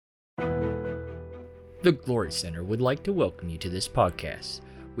The Glory Center would like to welcome you to this podcast.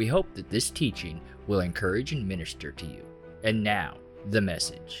 We hope that this teaching will encourage and minister to you. And now, the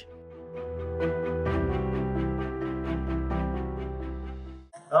message.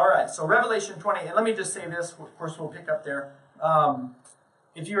 All right, so Revelation 20, and let me just say this, of course we'll pick up there.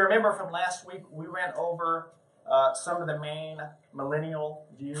 If you remember from last week, we went over some of the main millennial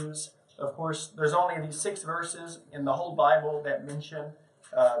views. Of course, there's only these 6 verses in the whole Bible that mention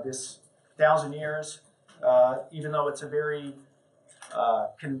this 1,000 years, even though it's a very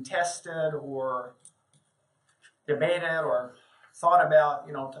contested or debated or thought about,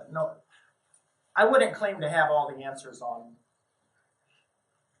 no, I wouldn't claim to have all the answers on,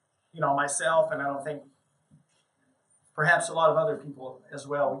 myself, and I don't think perhaps a lot of other people as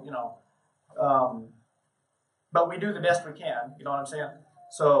well, but we do the best we can, you know what I'm saying?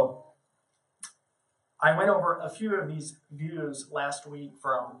 So I went over a few of these views last week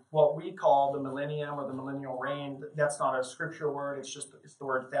from what we call the millennium or the millennial reign. That's not a scriptural word, it's the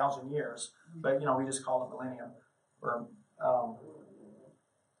word 1,000 years, but we just call it millennium or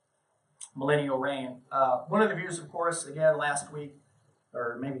millennial reign. One of the views, of course, again last week,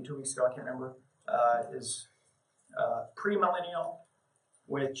 or maybe 2 weeks ago, I can't remember, is premillennial,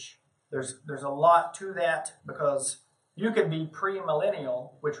 which there's a lot to that, because you can be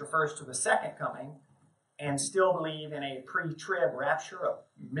premillennial, which refers to the second coming, and still believe in a pre-trib rapture, a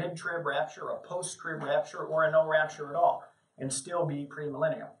mid-trib rapture, a post-trib rapture, or a no rapture at all, and still be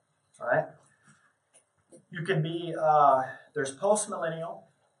premillennial. All right? You can be, there's post-millennial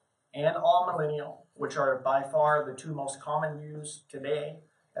and all-millennial, which are by far the 2 most common views today,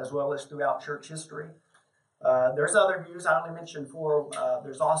 as well as throughout church history. There's other views, I only mentioned 4.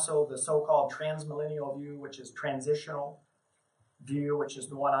 There's also the so-called transmillennial view, which is transitional view, which is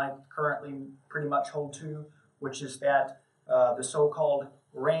the one I currently pretty much hold to, which is that the so-called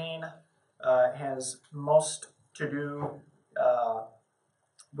reign has most to do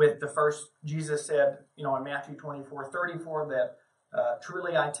with the first. Jesus said, in Matthew 24:34, that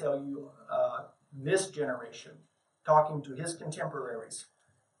truly I tell you, this generation, talking to his contemporaries,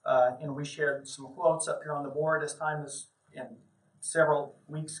 and we shared some quotes up here on the board as time is in several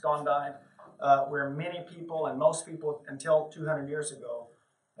weeks gone by, where many people and most people until 200 years ago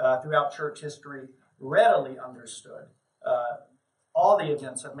throughout church history readily understood all the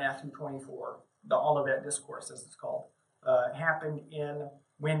events of Matthew 24, the Olivet Discourse as it's called, happened in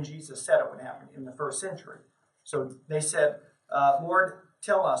when Jesus said it would happen in the first century. So they said, Lord,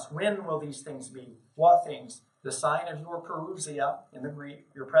 tell us, when will these things be? What things? The sign of your parousia, in the Greek,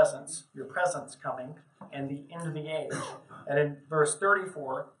 your presence coming, and the end of the age. And in verse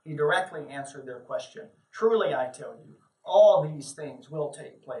 34, he directly answered their question. Truly I tell you, all these things will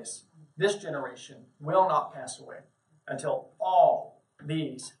take place. This generation will not pass away until all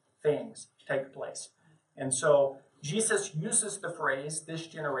these things take place. And so Jesus uses the phrase, this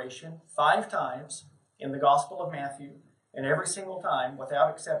generation, 5 times in the Gospel of Matthew. And every single time, without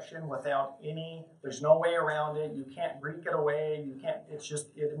exception, there's no way around it. You can't Greek it away.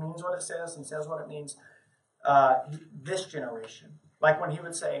 It means what it says and says what it means. This generation. Like when he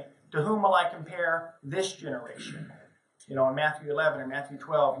would say, to whom will I compare this generation? In Matthew 11 and Matthew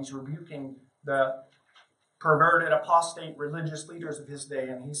 12, he's rebuking the perverted, apostate religious leaders of his day.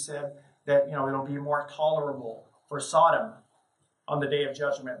 And he said that, it'll be more tolerable for Sodom on the day of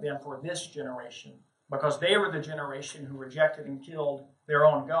judgment than for this generation, because they were the generation who rejected and killed their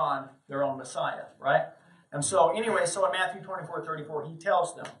own God, their own Messiah, right? And so in Matthew 24:34, he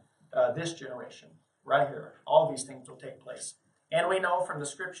tells them, this generation, right here, all these things will take place. And we know from the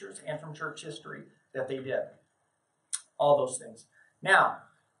scriptures and from church history that they did. All those things. Now,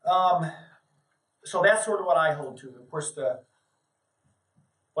 so that's sort of what I hold to. Of course,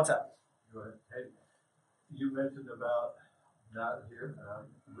 what's up? Go ahead. Hey, you mentioned about not here.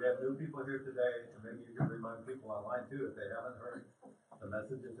 We have new people here today, and maybe you can remind people online too, if they haven't heard the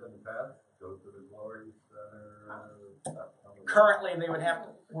messages in the past, go to the Glory Center. Currently,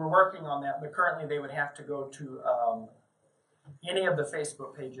 we're working on that, but currently they would have to go to any of the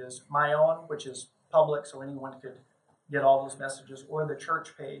Facebook pages, my own, which is public, so anyone could get all those messages, or the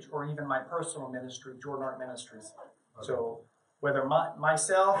church page, or even my personal ministry, Jordan Art Ministries. Okay. So whether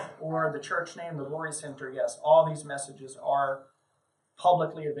myself or the church name, the Glory Center, yes, all these messages are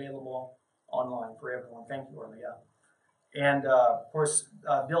publicly available online for everyone. Thank you, Orlia. And of course,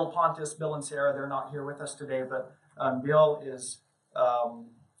 Bill Pontus, Bill and Sarah, they're not here with us today, but Bill is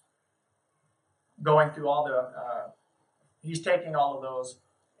going through all he's taking all of those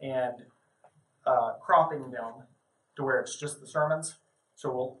and cropping them to where it's just the sermons. So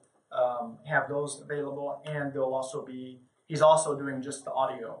we'll have those available, and he's also doing just the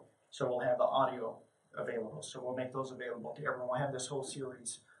audio. So we'll have the audio available. So we'll make those available to everyone. We'll have this whole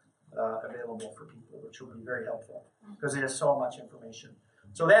series available for people, which will be very helpful because it has so much information.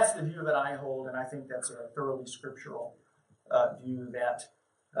 So that's the view that I hold, and I think that's a thoroughly scriptural view that,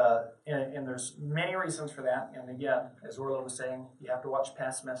 and there's many reasons for that. And again, as Orla was saying, you have to watch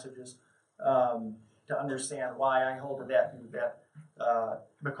past messages to understand why I hold to that view.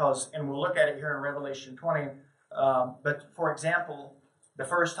 Because, and we'll look at it here in Revelation 20, but for example, the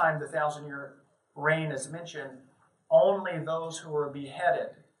first time the 1,000-year reign is mentioned, only those who were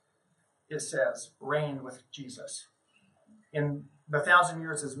beheaded, it says, reigned with Jesus. In the 1,000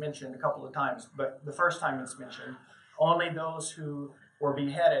 years is mentioned a couple of times, but the first time it's mentioned, only those who were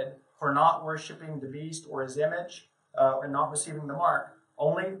beheaded for not worshiping the beast or his image or not receiving the mark,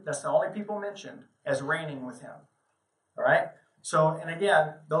 that's the only people mentioned as reigning with him. All right? So, and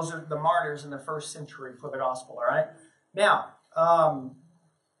again, those are the martyrs in the first century for the gospel. All right? Now,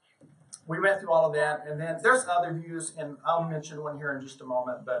 we went through all of that, and then there's other views, and I'll mention one here in just a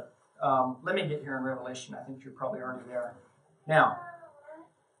moment, but let me get here in Revelation. I think you're probably already there. Now,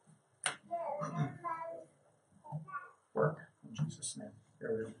 work in Jesus' name. There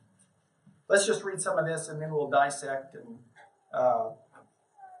we go. Let's just read some of this, and then we'll dissect and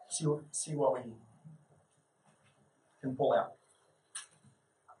see what we can pull out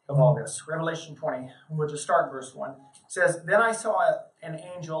of all this. Revelation 20. We'll just start verse 1. It says, "Then I saw an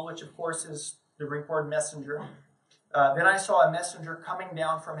angel," which of course is the Greek word messenger. "Then I saw a messenger coming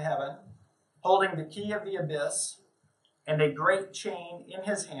down from heaven, holding the key of the abyss and a great chain in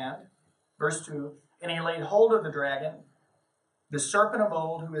his hand." Verse 2, "And he laid hold of the dragon, the serpent of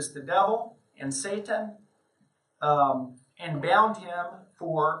old, who is the devil and Satan, and bound him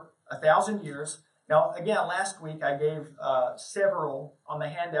for 1,000 years." Now, again, last week I gave several, on the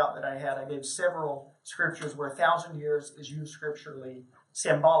handout that I had, I gave several scriptures where 1,000 years is used scripturally,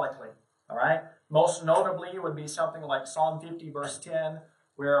 symbolically. All right? Most notably would be something like Psalm 50, verse 10,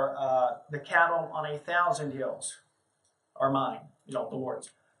 where the cattle on 1,000 hills are mine, the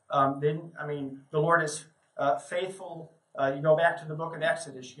Lord's. The Lord is faithful. You go back to the book of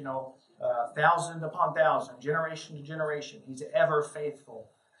Exodus, 1,000 upon 1,000, generation to generation. He's ever faithful.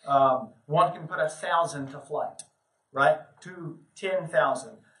 One can put 1,000 to flight, right? To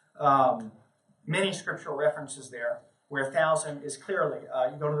 10,000. Many scriptural references there where 1,000 is clearly.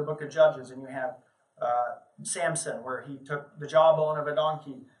 You go to the book of Judges and you have Samson, where he took the jawbone of a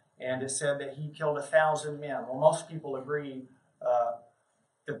donkey, and it said that he killed 1,000 men. Well, most people agree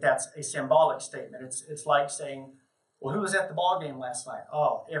that that's a symbolic statement. It's like saying, well, who was at the ball game last night?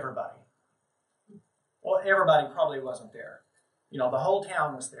 Oh, everybody. Well, everybody probably wasn't there. The whole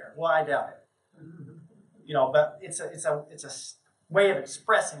town was there. Well, I doubt it. But it's a way of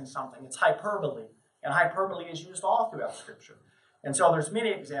expressing something. It's hyperbole, and hyperbole is used all throughout Scripture. And so there's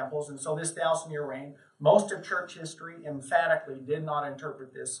many examples. And so this 1,000-year reign, most of church history emphatically did not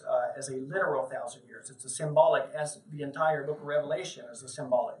interpret this as a literal 1,000 years. It's a symbolic, as the entire book of Revelation is a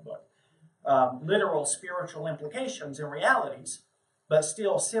symbolic book. Literal spiritual implications and realities, but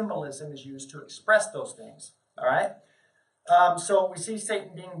still symbolism is used to express those things. All right? So we see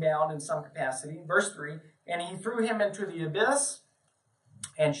Satan being bound in some capacity. Verse 3, "And he threw him into the abyss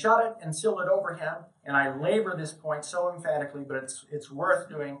and shut it and sealed it over him." And I labor this point so emphatically, but it's worth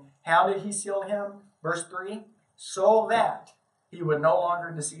doing. How did he seal him? Verse 3, "So that he would no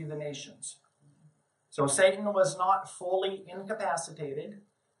longer deceive the nations." So Satan was not fully incapacitated.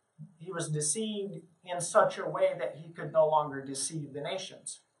 He was deceived in such a way that he could no longer deceive the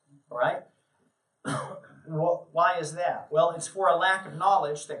nations. All right? Well, why is that? Well, it's for a lack of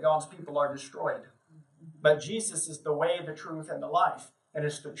knowledge that God's people are destroyed. But Jesus is the way, the truth, and the life. And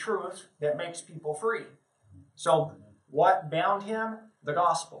it's the truth that makes people free. So what bound him? The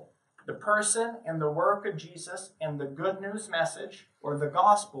gospel. The person and the work of Jesus and the good news message, or the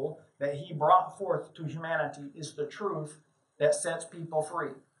gospel that he brought forth to humanity, is the truth that sets people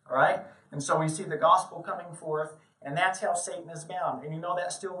free. All right? And so we see the gospel coming forth, and that's how Satan is bound. And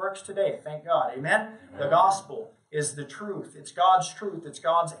that still works today. Thank God. Amen? The gospel is the truth. It's God's truth. It's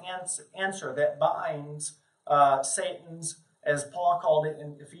God's answer that binds Satan's, as Paul called it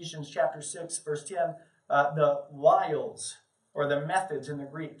in Ephesians chapter 6, verse 10, the wiles, or the methods in the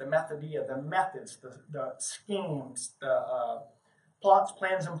Greek, the methodia, the methods, the schemes, the plots,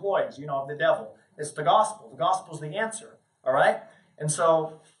 plans, and ploys, of the devil. It's the gospel. The gospel's the answer. All right? And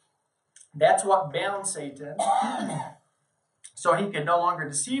so that's what bound Satan, so he could no longer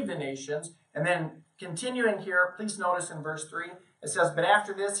deceive the nations. And then continuing here, please notice in verse 3, it says, "But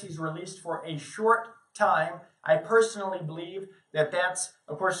after this, he's released for a short time." I personally believe that that's,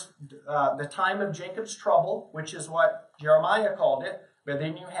 of course, the time of Jacob's trouble, which is what Jeremiah called it. But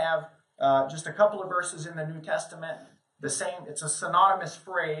then you have just a couple of verses in the New Testament. The same, it's a synonymous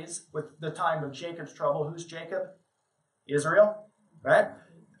phrase with the time of Jacob's trouble. Who's Jacob? Israel, right?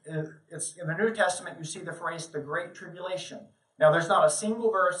 It's in the New Testament, you see the phrase, the Great Tribulation. Now, there's not a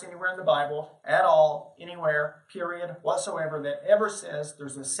single verse anywhere in the Bible at all, anywhere, period, whatsoever, that ever says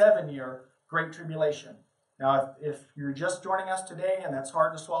there's a 7-year Great Tribulation. Now, if you're just joining us today and that's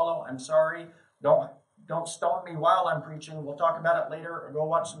hard to swallow, I'm sorry. Don't stone me while I'm preaching. We'll talk about it later, or go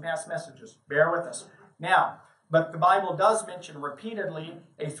watch some past messages. Bear with us. Now, but the Bible does mention repeatedly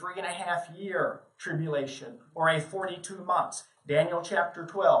a 3.5-year tribulation, or a 42 months. Daniel chapter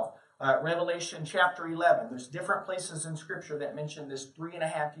 12, Revelation chapter 11. There's different places in Scripture that mention this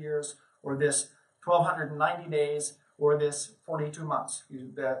 3.5 years, or this 1,290 days, or this 42 months.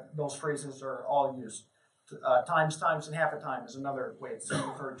 Those phrases are all used. Times, and half a time is another way it's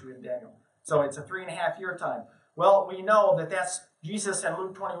referred to in Daniel. So it's a 3.5-year time. Well, we know that that's Jesus in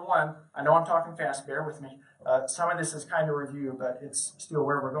Luke 21. I know I'm talking fast, bear with me. Some of this is kind of review, but it's still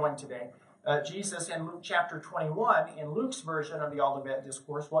where we're going today. Jesus in Luke chapter 21, in Luke's version of the Olivet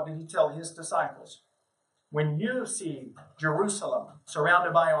Discourse, what did he tell his disciples? When you see Jerusalem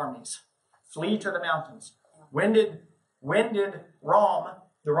surrounded by armies, flee to the mountains. When did Rome,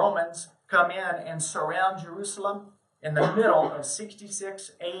 the Romans, come in and surround Jerusalem? In the middle of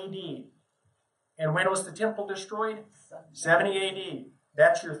 66 A.D. And when was the temple destroyed? 70 A.D.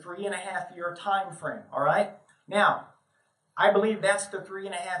 That's your 3.5-year time frame, all right? Now, I believe that's the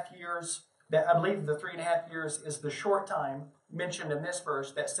 3.5 years. I believe the 3.5 years is the short time mentioned in this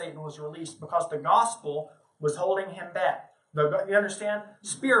verse that Satan was released, because the gospel was holding him back. You understand?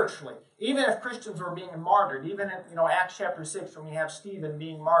 Spiritually. Even if Christians were being martyred, even in Acts chapter 6, when we have Stephen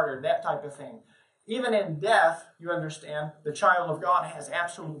being martyred, that type of thing. Even in death, you understand, the child of God has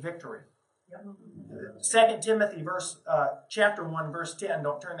absolute victory. 2 Timothy chapter 1, verse 10,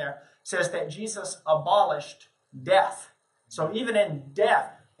 don't turn there, says that Jesus abolished death. So even in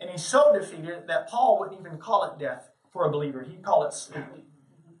death, and he's so defeated that Paul wouldn't even call it death for a believer. He'd call it sleep.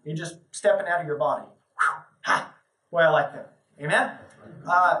 You're just stepping out of your body. Ha! Well, I like that. Amen?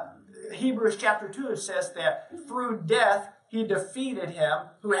 Hebrews chapter 2 says that through death, he defeated him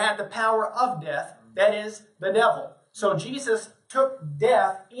who had the power of death, that is, the devil. So Jesus took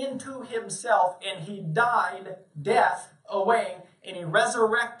death into himself, and he died death away, and he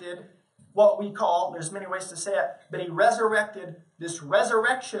resurrected what we call, there's many ways to say it, but he resurrected this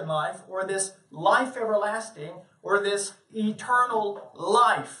resurrection life, or this life everlasting, or this eternal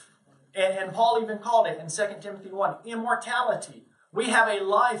life. And Paul even called it in 2 Timothy 1, immortality. We have a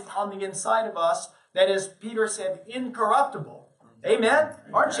life on the inside of us that is, Peter said, incorruptible. Amen?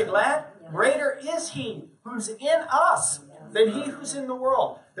 Aren't you glad? Greater is he who's in us than he who's in the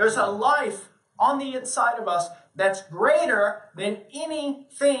world. There's a life on the inside of us that's greater than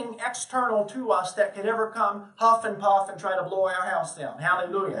anything external to us that could ever come huff and puff and try to blow our house down.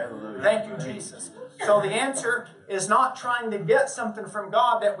 Hallelujah. Hallelujah. Thank you, Jesus. So the answer is not trying to get something from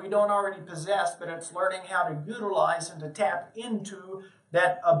God that we don't already possess, but it's learning how to utilize and to tap into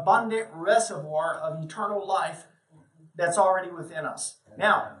that abundant reservoir of eternal life that's already within us.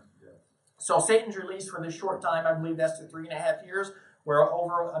 Now, so Satan's released for this short time. I believe that's the 3.5 years, where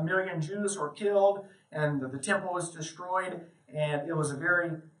over 1 million Jews were killed, and the temple was destroyed, and it was a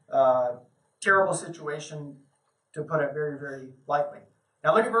very terrible situation, to put it very, very lightly.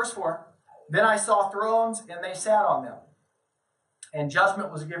 Now look at verse 4. Then I saw thrones, and they sat on them, and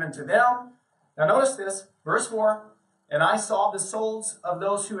judgment was given to them. Now notice this, verse 4. And I saw the souls of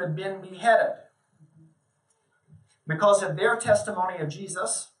those who had been beheaded because of their testimony of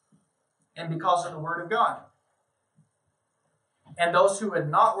Jesus and because of the word of God. And those who had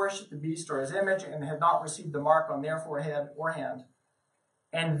not worshipped the beast or his image and had not received the mark on their forehead or hand.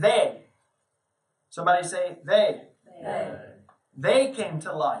 And they, somebody say they. They came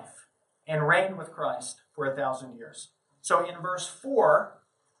to life and reigned with Christ for 1,000 years. So in verse 4,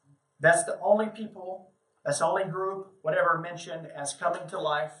 that's the only people, that's the only group, whatever, mentioned as coming to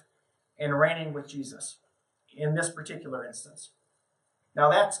life and reigning with Jesus in this particular instance. Now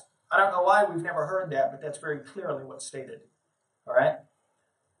that's, I don't know why we've never heard that, but that's very clearly what's stated. All right?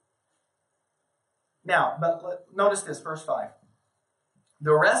 Now, but notice this, verse 5.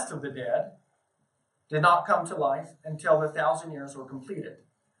 The rest of the dead did not come to life until the 1,000 years were completed.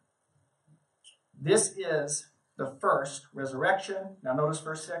 This is the first resurrection. Now notice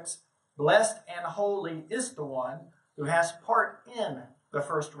verse 6. Blessed and holy is the one who has part in the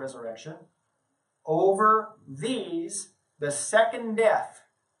first resurrection. Over these, the second death.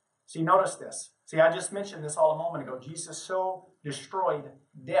 See, notice this. See, I just mentioned this all a moment ago. Jesus so destroyed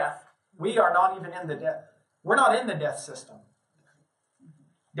death. We are not even in the death. We're not in the death system.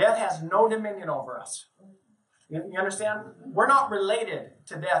 Death has no dominion over us. You understand? We're not related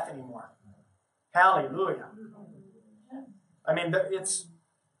to death anymore. Hallelujah. I mean, it's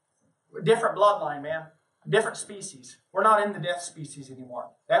a different bloodline, man. Different species. We're not in the death species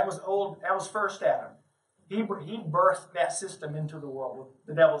anymore. That was old. That was first Adam. He birthed that system into the world with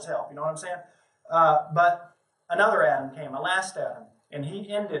the devil's help. You know what I'm saying? But another Adam came, a last Adam, and he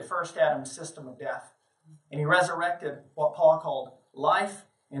ended first Adam's system of death. And he resurrected what Paul called life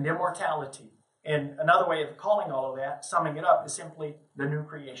and immortality. And another way of calling all of that, summing it up, is simply the new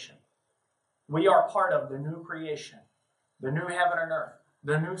creation. We are part of the new creation, the new heaven and earth,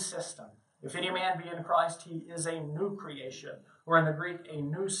 the new system. If any man be in Christ, he is a new creation, or in the Greek, a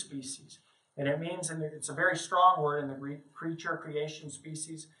new species. And it means, and it's a very strong word in the Greek, creature, creation,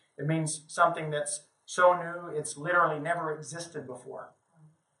 species. It means something that's so new, it's literally never existed before.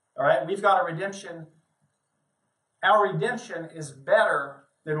 All right, we've got a redemption. Our redemption is better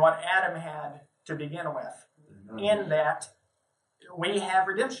than what Adam had to begin with, in that we have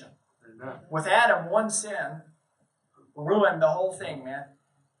redemption. With Adam, one sin ruined the whole thing, man,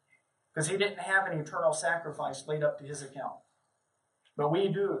 because he didn't have an eternal sacrifice laid up to his account. But we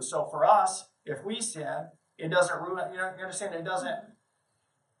do. So for us, if we sin, it doesn't ruin, you understand, it doesn't,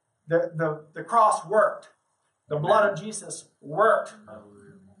 the cross worked. The blood of Jesus worked.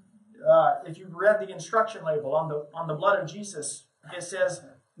 If you read the instruction label on the blood of Jesus, it says,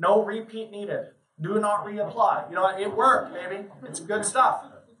 no repeat needed. Do not reapply. You know, it worked, baby. It's good stuff.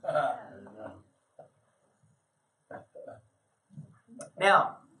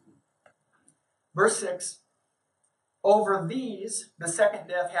 Now, verse 6, over these, the second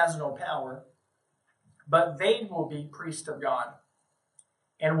death has no power, but they will be priests of God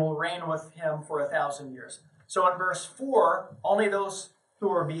and will reign with him for 1,000 years. So in verse 4, only those who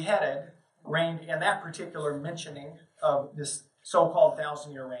were beheaded reigned in that particular mentioning of this so-called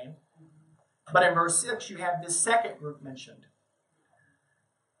 1,000-year reign. But in verse 6, you have this second group mentioned.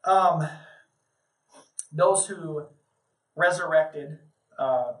 Those who resurrected,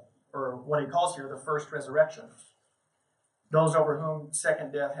 or what he calls here, the first resurrection. Those over whom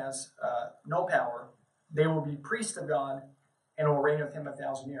second death has no power, they will be priests of God and will reign with him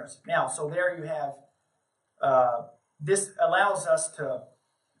 1,000 years. Now, so there you have, this allows us to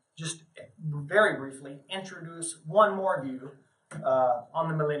just very briefly introduce one more view on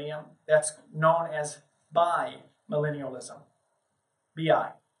the millennium that's known as bi-millennialism.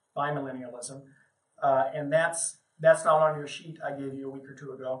 B-I, bi-millennialism. And that's not on your sheet I gave you a week or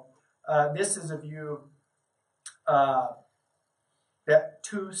two ago. This is a view that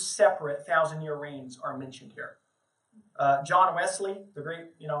two separate 1,000-year reigns are mentioned here. John Wesley, the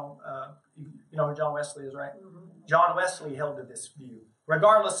great, you know who John Wesley is, right? Mm-hmm. John Wesley held to this view.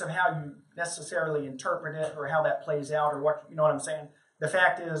 Regardless of how you necessarily interpret it or how that plays out or what, you know what I'm saying? The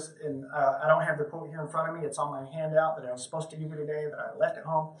fact is, and I don't have the quote here in front of me. It's on my handout that I was supposed to give you today that I left at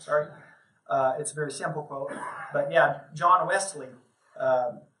home. Sorry. It's a very simple quote. But yeah, John Wesley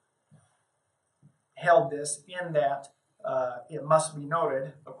held this in that it must be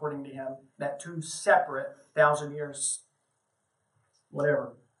noted, according to him, that two separate 1,000 years,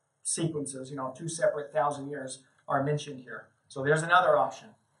 whatever, sequences, two separate 1,000 years are mentioned here. So there's another option.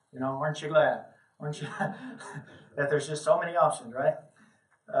 Aren't you glad? Aren't you that there's just so many options, right?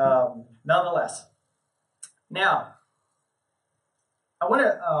 Nonetheless. Now, I want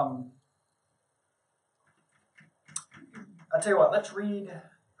to, I'll tell you what, let's read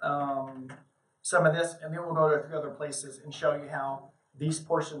some of this, and then we'll go to a few other places and show you how these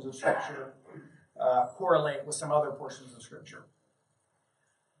portions of Scripture correlate with some other portions of Scripture.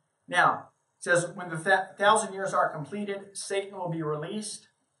 Now, it says, when the 1,000 years are completed, Satan will be released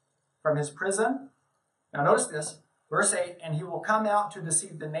from his prison. Now notice this, verse 8, and he will come out to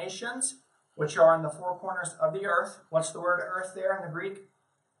deceive the nations which are in the four corners of the earth. What's the word earth there in the Greek?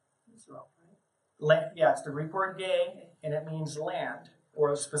 Israel, right? Yeah, it's the Greek word gay, and it means land,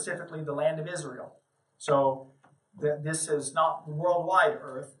 or specifically the land of Israel. So this is not the worldwide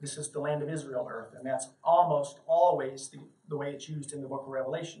earth, this is the land of Israel earth, and that's almost always the way it's used in the book of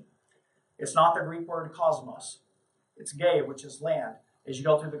Revelation. It's not the Greek word cosmos. It's gay, which is land. As you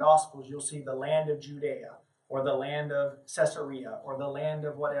go through the Gospels, you'll see the land of Judea, or the land of Caesarea, or the land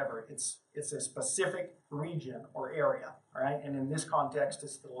of whatever. It's a specific region or area, all right? And in this context,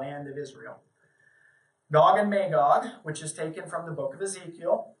 it's the land of Israel. Gog and Magog, which is taken from the book of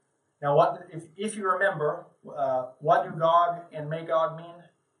Ezekiel. Now, if you remember, what do Gog and Magog mean?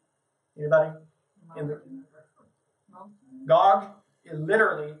 Anybody? Gog, it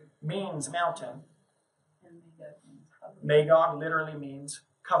literally means mountain. Magog literally means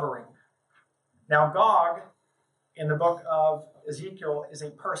covering. Now, Gog in the book of Ezekiel is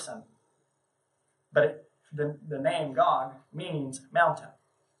a person, but the name Gog means mountain.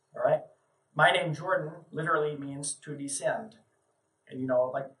 All right? My name Jordan literally means to descend. And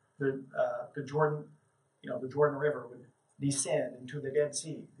like the Jordan, the Jordan River would descend into the Dead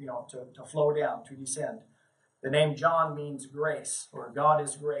Sea, to flow down, to descend. The name John means grace, or God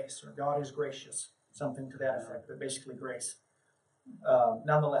is grace, or God is gracious, something to that effect, but basically grace.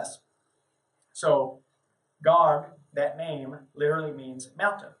 Nonetheless. So Gog, that name, literally means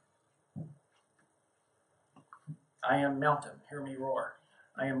mountain. I am mountain, hear me roar.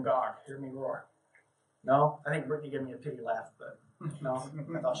 I am Gog, hear me roar. No? I think Brittany gave me a pity laugh, but no,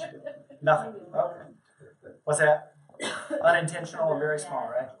 I thought she did. Nothing. Okay. What's that? Unintentional and very small,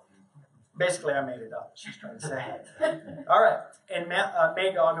 right? Basically, I made it up, she's trying to say. All right. And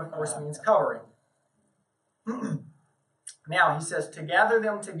Magog, of course, means covering. Now, he says, to gather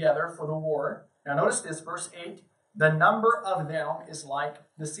them together for the war. Now, notice this, verse 8. The number of them is like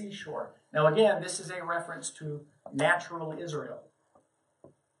the seashore. Now, again, this is a reference to natural Israel.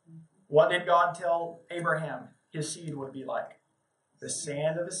 What did God tell Abraham his seed would be like? The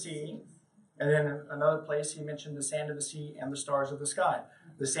sand of the sea. And then in another place, he mentioned the sand of the sea and the stars of the sky.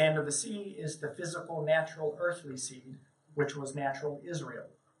 The sand of the sea is the physical, natural, earthly seed, which was natural Israel.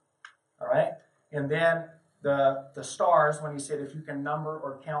 All right? And then the stars, when he said, if you can number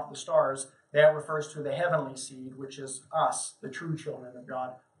or count the stars, that refers to the heavenly seed, which is us, the true children of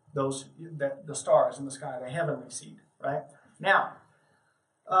God. The stars in the sky, the heavenly seed, right? Now,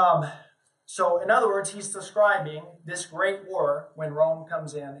 so in other words, he's describing this great war when Rome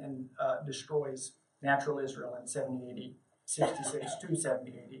comes in and destroys natural Israel in 70 AD, 66 to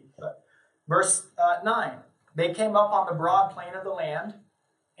 70 AD. But verse 9, they came up on the broad plain of the land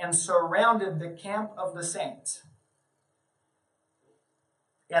and surrounded the camp of the saints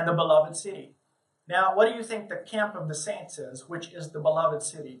and the beloved city. Now, what do you think the camp of the saints is, which is the beloved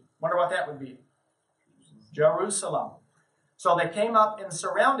city? Wonder what that would be? Jerusalem. So they came up and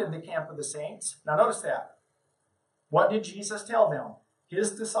surrounded the camp of the saints. Now notice that. What did Jesus tell them?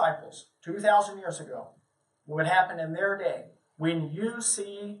 His disciples, 2,000 years ago, what would happen in their day. When you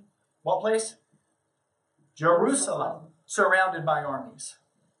see, what place? Jerusalem, surrounded by armies.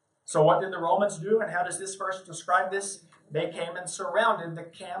 So what did the Romans do, and how does this verse describe this? They came and surrounded the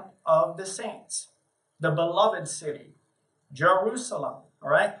camp of the saints, the beloved city, Jerusalem. All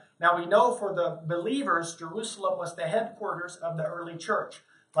right? Now we know for the believers, Jerusalem was the headquarters of the early church.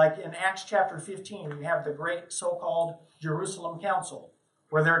 Like in Acts chapter 15, you have the great so-called Jerusalem Council,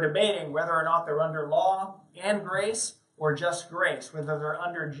 where they're debating whether or not they're under law and grace or just grace, whether they're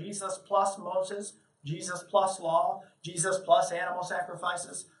under Jesus plus Moses, Jesus plus law, Jesus plus animal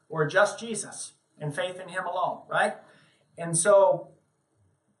sacrifices, or just Jesus and faith in him alone, right? And so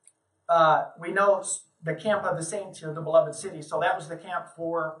we know the camp of the saints here, the beloved city. So that was the camp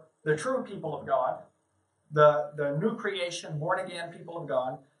for the true people of God, the new creation, born-again people of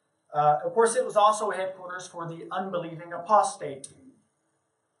God. Of course, it was also headquarters for the unbelieving apostate,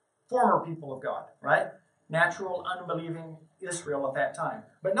 former people of God, right? Natural, unbelieving Israel at that time.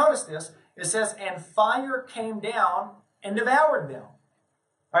 But notice this. It says, and fire came down and devoured them.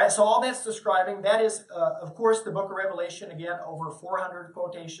 All right, so all that's describing, that is, of course, the book of Revelation, again, over 400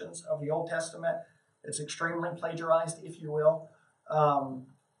 quotations of the Old Testament. It's extremely plagiarized, if you will.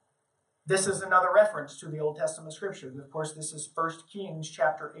 This is another reference to the Old Testament scriptures. Of course, this is 1 Kings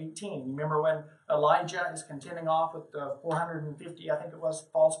chapter 18. Remember when Elijah is contending off with the 450, I think it was,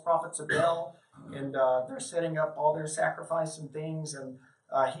 false prophets of Baal, and they're setting up all their sacrifice and things, and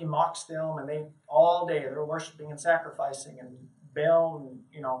he mocks them, and they all day they're worshiping and sacrificing, and Baal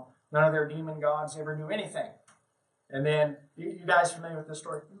and none of their demon gods ever do anything. And then you guys familiar with this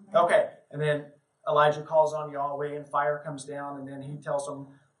story? Okay, and then Elijah calls on Yahweh, and fire comes down, and then he tells them.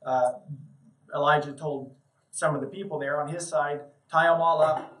 Elijah told some of the people there on his side, tie them all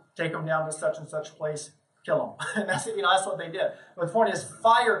up, take them down to such and such place, kill them. And that's what they did. But the point is,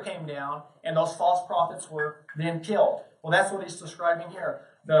 fire came down, and those false prophets were then killed. Well, that's what he's describing here.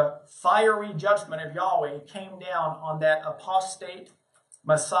 The fiery judgment of Yahweh came down on that apostate,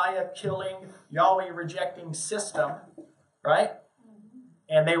 Messiah-killing, Yahweh-rejecting system, right?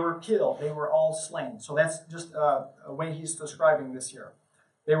 And they were killed. They were all slain. So that's just a way he's describing this here.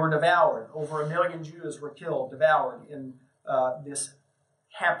 They were devoured. Over 1 million Jews were killed, devoured in this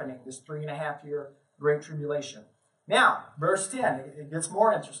happening, this 3.5-year Great Tribulation. Now, verse 10, it gets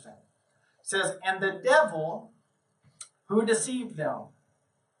more interesting. It says, and the devil who deceived them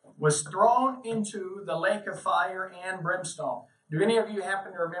was thrown into the lake of fire and brimstone. Do any of you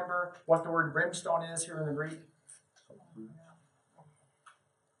happen to remember what the word brimstone is here in the Greek?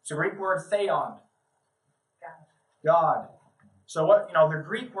 It's the Greek word theon. God. So what, the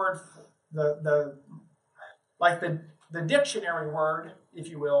Greek word, the dictionary word, if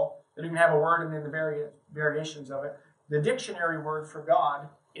you will, they don't even have a word and then the variations of it. The dictionary word for God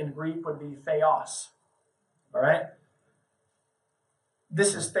in Greek would be theos. All right?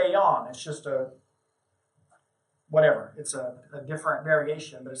 This is theon. It's just whatever. It's a different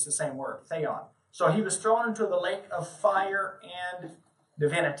variation, but it's the same word, theon. So he was thrown into the lake of fire and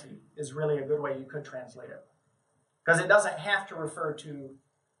divinity is really a good way you could translate it. Because it doesn't have to refer to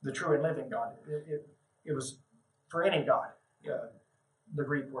the true and living God. It was for any God, the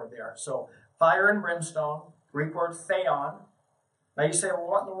Greek word there. So fire and brimstone, Greek word theon. Now you say, well,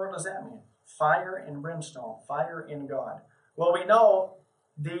 what in the world does that mean? Fire and brimstone, fire in God. Well, we know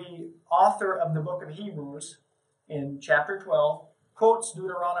the author of the book of Hebrews in chapter 12 quotes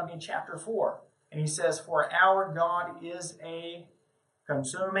Deuteronomy chapter 4. And he says, for our God is a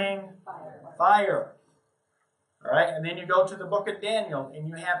consuming fire. All right, and then you go to the book of Daniel, and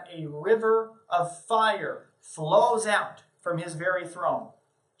you have a river of fire flows out from his very throne.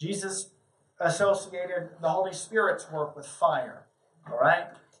 Jesus associated the Holy Spirit's work with fire. All right,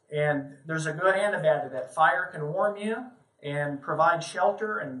 and there's a good and a bad to that. Fire can warm you and provide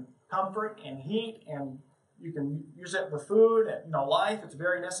shelter and comfort and heat, and you can use it with food and life. It's a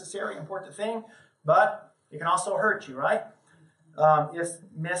very necessary, important thing, but it can also hurt you, right? If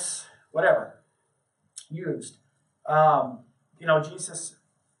misused. Jesus,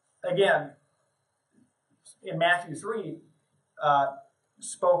 again, in Matthew 3,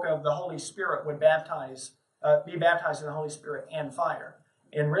 spoke of the Holy Spirit would be baptized in the Holy Spirit and fire.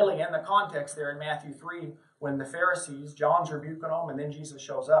 And really, in the context there in Matthew 3, when the Pharisees, John's rebuking them, and then Jesus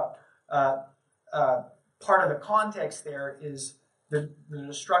shows up, part of the context there is the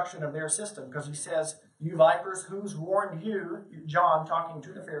destruction of their system. Because he says, you vipers, who's warned you, John talking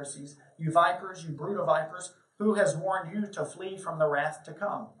to the Pharisees, you vipers, you brood of vipers, who has warned you to flee from the wrath to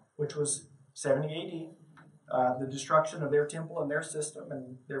come, which was 70 AD, the destruction of their temple and their system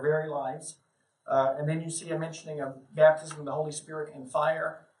and their very lives. And then you see a mentioning of baptism of the Holy Spirit and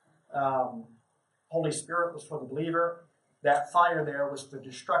fire. Holy Spirit was for the believer. That fire there was the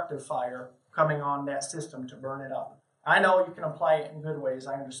destructive fire coming on that system to burn it up. I know you can apply it in good ways.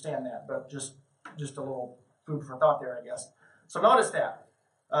 I understand that, but just a little food for thought there, I guess. So notice that.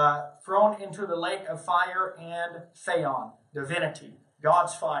 Thrown into the lake of fire and theon, divinity,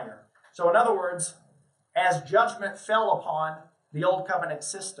 God's fire. So in other words, as judgment fell upon the old covenant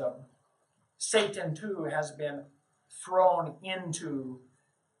system, Satan too has been thrown into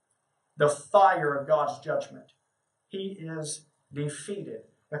the fire of God's judgment. He is defeated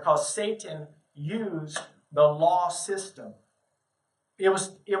because Satan used the law system. It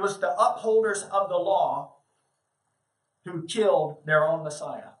was the upholders of the law who killed their own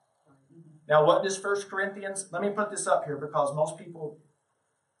Messiah. Now, what does 1 Corinthians... Let me put this up here because most people,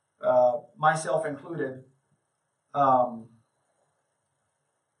 myself included,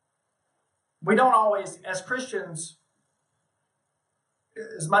 we don't always, as Christians,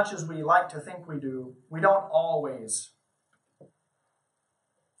 as much as we like to think we do, we don't always,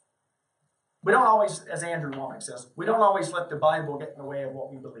 as Andrew Womack says, we don't always let the Bible get in the way of what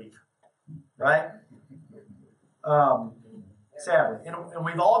we believe. Right? Sadly. And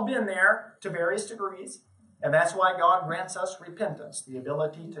we've all been there to various degrees, and that's why God grants us repentance, the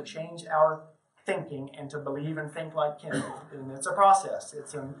ability to change our thinking and to believe and think like Him. And it's a process.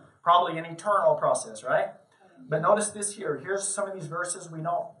 It's probably an eternal process, right? But notice this here. Here's some of these verses we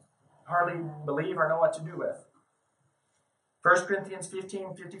don't hardly believe or know what to do with. 1 Corinthians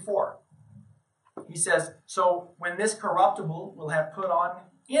 15:54. He says, so when this corruptible will have put on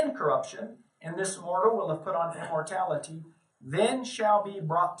incorruption, and this mortal will have put on immortality, then shall be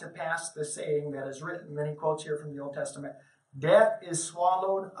brought to pass the saying that is written. Then he quotes here from the Old Testament. Death is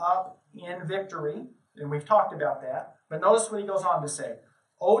swallowed up in victory. And we've talked about that. But notice what he goes on to say.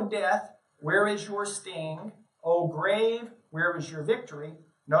 O death, where is your sting? O grave, where is your victory?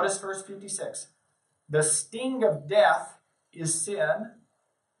 Notice verse 56. The sting of death is sin.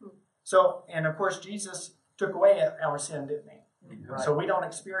 So, and of course, Jesus took away our sin, didn't he? Right. So we don't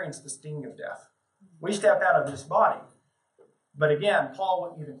experience the sting of death. We step out of this body. But again, Paul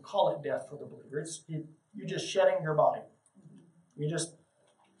wouldn't even call it death for the believer. It's you just shedding your body. You're just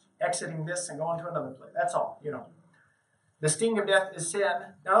exiting this and going to another place. That's all, The sting of death is sin.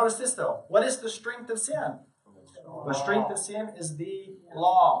 Now notice this, though. What is the strength of sin? The strength of sin is the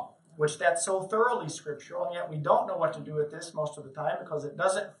law, which that's so thoroughly scriptural, and yet we don't know what to do with this most of the time because it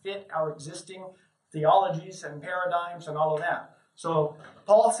doesn't fit our existing theologies and paradigms and all of that. So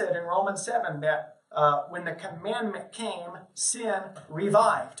Paul said in Romans 7 that when the commandment came, sin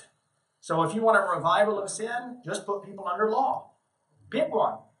revived. So if you want a revival of sin, just put people under law. Pick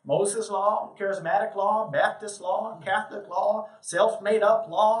one. Moses law, charismatic law, Baptist law, Catholic law, self-made up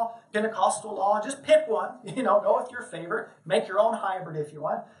law, Pentecostal law. Just pick one. Go with your favorite. Make your own hybrid if you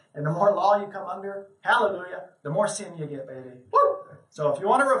want. And the more law you come under, hallelujah, the more sin you get, baby. Woo! So if you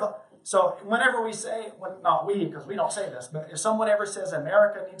want to so whenever we say, not we, because we don't say this, but if someone ever says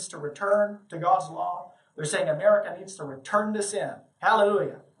America needs to return to God's law, they're saying America needs to return to sin.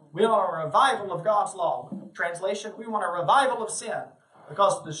 Hallelujah. We want a revival of God's law. Translation, we want a revival of sin.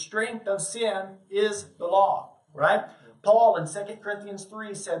 Because the strength of sin is the law, right? Paul in 2 Corinthians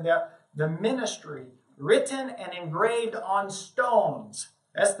 3 said that the ministry written and engraved on stones,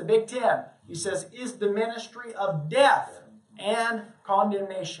 that's the Big Ten, he says, is the ministry of death and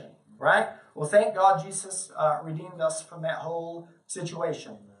condemnation, right? Well, thank God Jesus redeemed us from that whole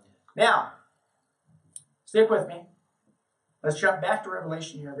situation. Now, stick with me. Let's jump back to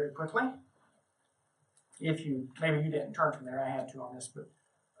Revelation here very quickly. Maybe you didn't turn from there, I had to on this, but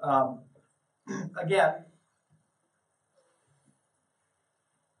again,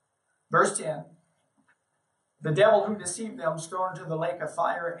 verse 10, the devil who deceived them is thrown into the lake of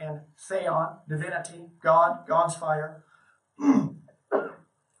fire and Theon, divinity, God's fire,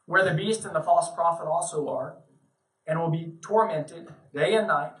 where the beast and the false prophet also are, and will be tormented day and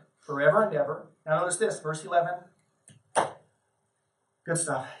night forever and ever. Now notice this, verse 11. Good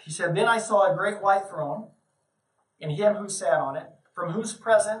stuff. He said, then I saw a great white throne, and him who sat on it, from whose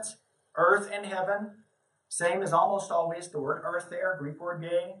presence earth and heaven, same as almost always, the word earth there, Greek word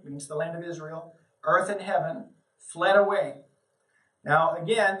gay, means the land of Israel, earth and heaven fled away. Now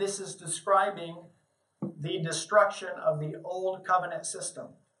again, this is describing the destruction of the old covenant system,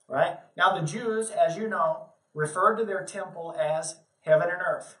 right? Now the Jews, as you know, referred to their temple as heaven and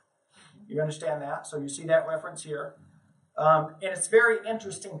earth. You understand that? So you see that reference here. And it's very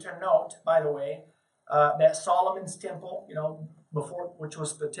interesting to note, by the way, that Solomon's temple, which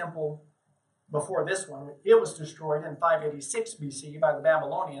was the temple before this one, it was destroyed in 586 BC by the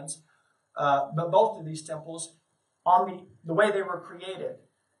Babylonians. But both of these temples, on the way they were created,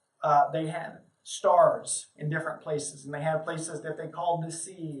 they had stars in different places, and they had places that they called the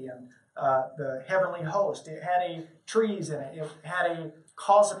sea and the heavenly host. It had trees in it. It had a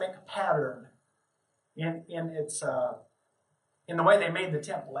cosmic pattern in the way they made the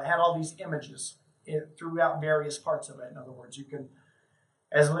temple. It had all these images throughout various parts of it. In other words, you can,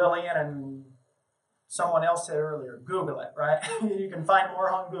 as Lillian and someone else said earlier, Google it, right? You can find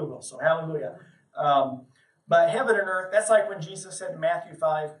more on Google, so hallelujah. But heaven and earth, that's like when Jesus said in Matthew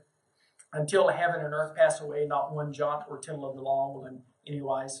 5, until heaven and earth pass away, not one jot or tittle of the law will in any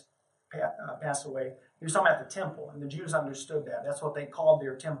wise pass away. He was talking about the temple, and the Jews understood that. That's what they called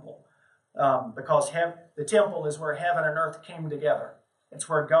their temple. Because the temple is where heaven and earth came together. It's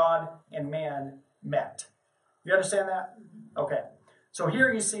where God and man met. You understand that? Okay. So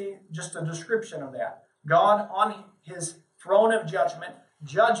here you see just a description of that. God on his throne of judgment,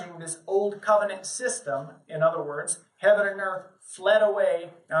 judging this old covenant system. In other words, heaven and earth fled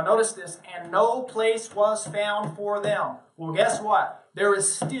away. Now notice this, and no place was found for them. Well, guess what? There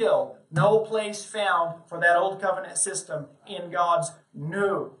is still no place found for that old covenant system in God's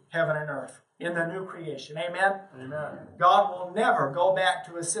new heaven and earth, in the new creation. Amen? Amen. God will never go back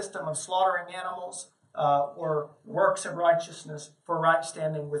to a system of slaughtering animals or works of righteousness for right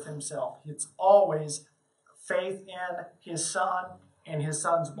standing with himself. It's always faith in his Son and his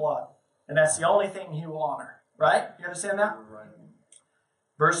Son's blood. And that's the only thing he will honor. Right? You understand that? Right.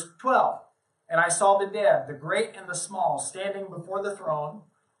 Verse 12. And I saw the dead, the great and the small, standing before the throne,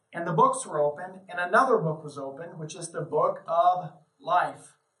 and the books were opened, and another book was opened, which is the book of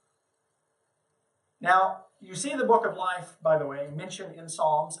life. Now, you see the book of life, by the way, mentioned in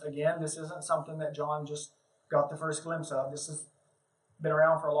Psalms. Again, this isn't something that John just got the first glimpse of. This has been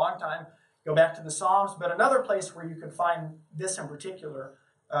around for a long time. Go back to the Psalms. But another place where you could find this in particular,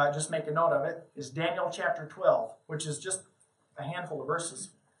 just make a note of it, is Daniel chapter 12, which is just a handful of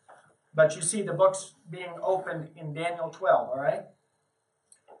verses. But you see the books being opened in Daniel 12, all right?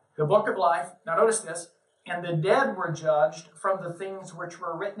 The book of life. Now notice this. And the dead were judged from the things which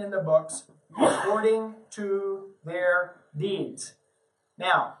were written in the books according to their deeds.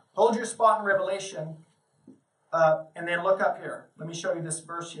 Now, hold your spot in Revelation and then look up here. Let me show you this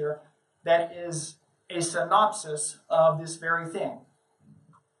verse here that is a synopsis of this very thing.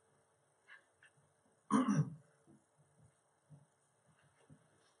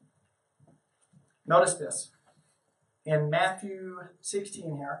 Notice this. In Matthew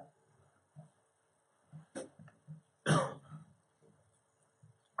 16 here, it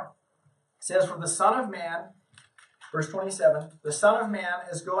says, for the Son of Man Verse 27, the Son of Man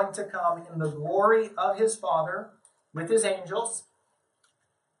is going to come in the glory of his Father with his angels,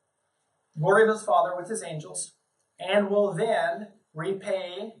 glory of his Father with his angels, and will then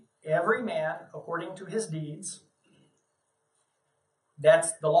repay every man according to his deeds.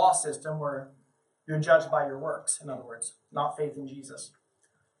 That's the law system where you're judged by your works, in other words, not faith in Jesus.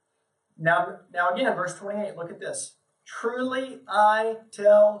 Now again, verse 28, look at this. Truly I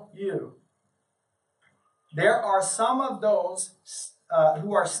tell you, there are some of those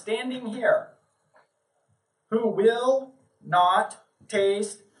who are standing here who will not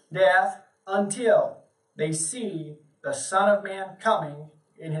taste death until they see the Son of Man coming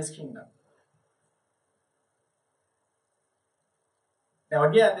in his kingdom. Now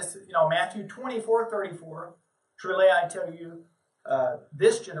again, this Matthew 24:34. Truly I tell you,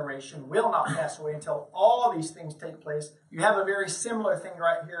 this generation will not pass away until all these things take place. You have a very similar thing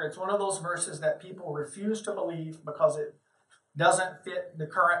right here. It's one of those verses that people refuse to believe because it doesn't fit the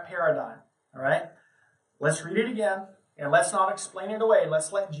current paradigm. All right? Let's read it again, and let's not explain it away.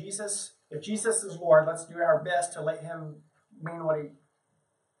 Let's let Jesus, if Jesus is Lord, let's do our best to let him mean what he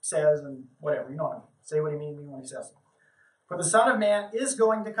says and whatever. You know what I mean. Say what he means, mean what he says. For the Son of Man is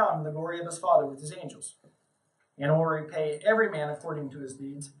going to come in the glory of his Father with his angels, and will repay every man according to his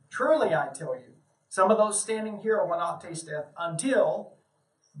deeds. Truly I tell you, some of those standing here will not taste death until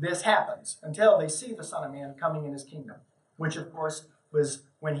this happens, until they see the Son of Man coming in his kingdom, which of course was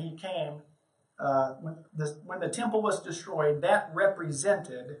when he came, when the temple was destroyed. That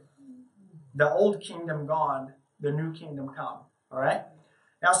represented the old kingdom gone, the new kingdom come. All right?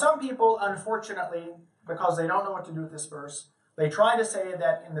 Now some people, unfortunately, because they don't know what to do with this verse, they try to say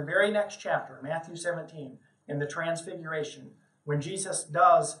that in the very next chapter, Matthew 17, in the Transfiguration, when Jesus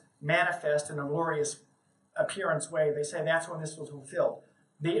does manifest in a glorious appearance way, they say that's when this was fulfilled.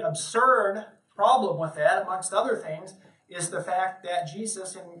 The absurd problem with that, amongst other things, is the fact that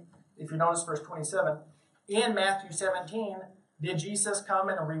Jesus, if you notice verse 27, in Matthew 17, did Jesus come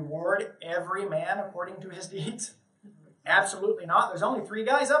and reward every man according to his deeds? Absolutely not. There's only 3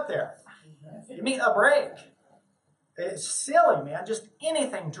 guys up there. Give me a break. It's silly, man. Just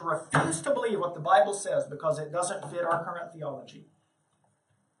anything to refuse to believe what the Bible says because it doesn't fit our current theology.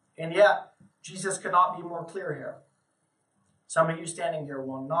 And yet, Jesus could not be more clear here. Some of you standing here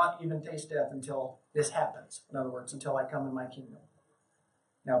will not even taste death until this happens. In other words, until I come in my kingdom.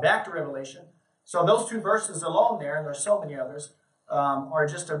 Now, back to Revelation. So those 2 verses alone there, and there's so many others, are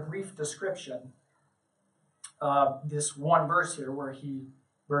just a brief description of this one verse here where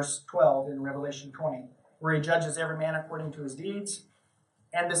verse 12 in Revelation 20, where he judges every man according to his deeds.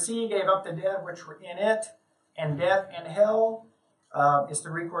 And the sea gave up the dead which were in it, and death and hell, is the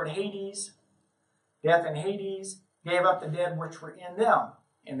Greek word Hades. Death and Hades gave up the dead which were in them,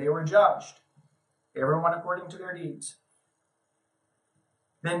 and they were judged, everyone according to their deeds.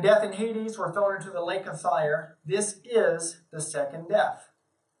 Then death and Hades were thrown into the lake of fire. This is the second death,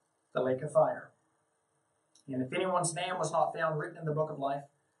 the lake of fire. And if anyone's name was not found written in the book of life,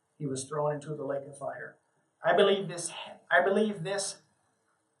 he was thrown into the lake of fire. I believe this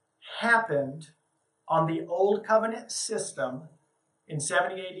happened on the old covenant system in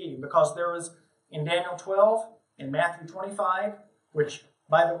 70 AD, because there was in Daniel 12, in Matthew 25,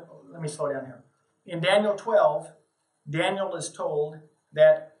 let me slow down here. In Daniel 12, Daniel is told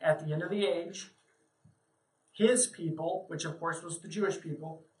that at the end of the age, his people, which of course was the Jewish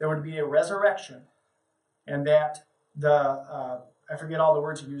people, there would be a resurrection, and that I forget all the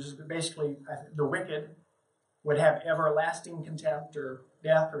words he uses, but basically the wicked would have everlasting contempt or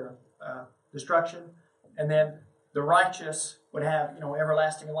death or destruction, and then the righteous would have,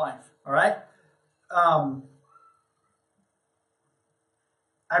 everlasting life. All right? I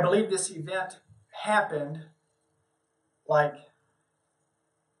believe this event happened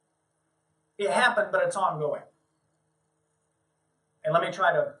it happened, but it's ongoing. And let me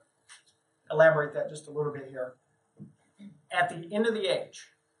try to elaborate that just a little bit here. At the end of the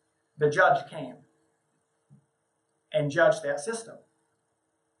age, the judge came and judged that system.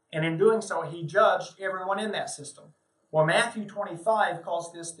 And in doing so, he judged everyone in that system. Well, Matthew 25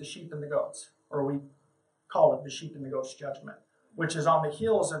 calls this the sheep and the goats, or we call it the sheep and the goats judgment, which is on the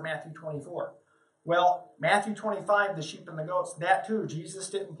heels of Matthew 24. Well, Matthew 25, the sheep and the goats, that too, Jesus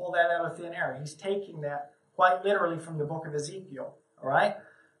didn't pull that out of thin air. He's taking that quite literally from the book of Ezekiel, all right?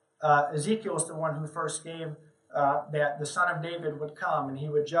 Ezekiel is the one who first gave that the son of David would come and he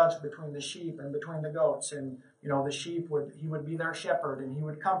would judge between the sheep and between the goats. And, the sheep he would be their shepherd and he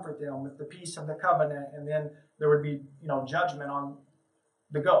would comfort them with the peace of the covenant. And then there would be, judgment on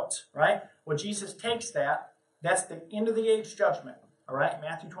the goats, right? Well, Jesus takes that. That's the end of the age judgment. All right,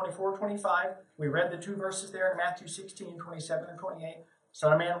 Matthew 24, 25. We read the two verses there in Matthew 16, 27 and 28.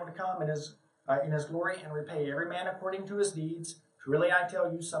 Son of Man will come in his glory and repay every man according to his deeds. Truly I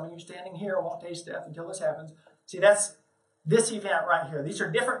tell you, some of you standing here won't taste death until this happens. See, that's this event right here. These are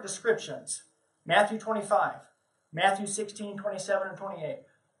different descriptions. Matthew 25, Matthew 16, 27 and 28.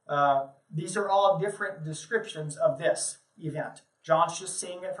 These are all different descriptions of this event. John's just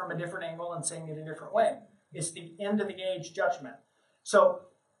seeing it from a different angle and saying it a different way. It's the end of the age judgment. So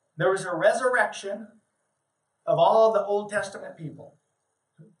there was a resurrection of all the Old Testament people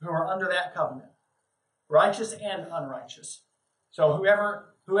who are under that covenant, righteous and unrighteous. So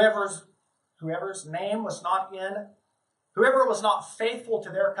whoever's name was not in, whoever was not faithful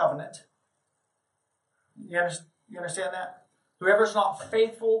to their covenant, you understand that? Whoever's not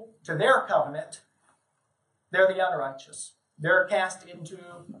faithful to their covenant, they're the unrighteous. They're cast into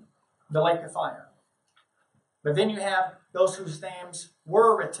the lake of fire. But then you have those whose names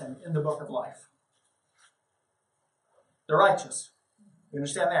were written in the book of life. They're righteous. You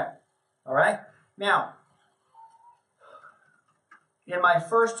understand that? All right? Now, in my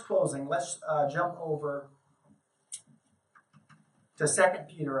first closing, let's jump over to 2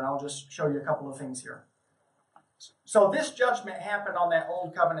 Peter, and I'll just show you a couple of things here. So this judgment happened on that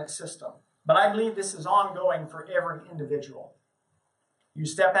old covenant system, but I believe this is ongoing for every individual. You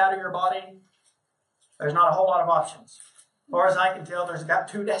step out of your body, there's not a whole lot of options. As far as I can tell, there's got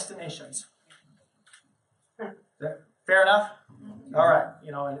two destinations. Fair enough? All right.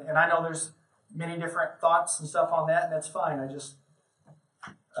 And I know there's many different thoughts and stuff on that, and that's fine. I just,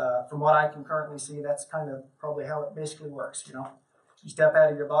 from what I can currently see, that's kind of probably how it basically works, You step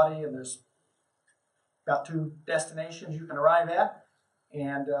out of your body, and there's about two destinations you can arrive at.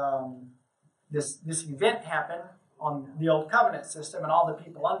 And this event happened on the old covenant system and all the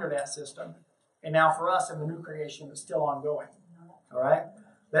people under that system. And now for us in the new creation, it's still ongoing. All right?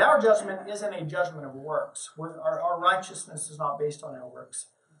 But our judgment isn't a judgment of works. Our righteousness is not based on our works.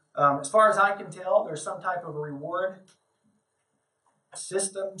 As far as I can tell, there's some type of a reward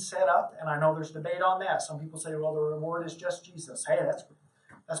system set up, and I know there's debate on that. Some people say, well, the reward is just Jesus. Hey, that's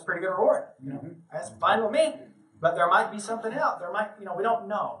a pretty good reward. That's fine with me. But there might be something else. There might, we don't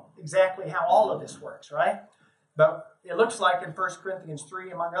know exactly how all of this works, right? But it looks like in 1 Corinthians 3,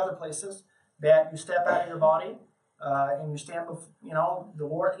 among other places, that you step out of your body and you stand with, the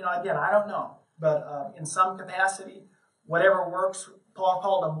Lord. Again, I don't know. But in some capacity, whatever works, Paul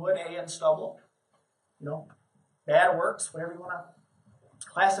called them wood, hay, and stubble. Bad works, whatever you want to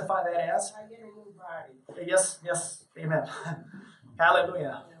classify that as. I get a new body. Yes, amen.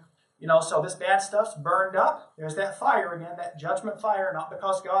 Hallelujah. So this bad stuff's burned up. There's that fire again, that judgment fire, not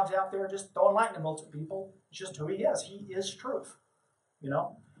because God's out there just throwing lightning bolts at people. It's just who he is. He is truth.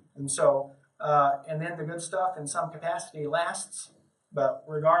 And so, and then the good stuff in some capacity lasts. But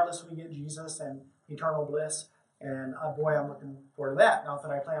regardless, we get Jesus and eternal bliss. And boy, I'm looking forward to that. Not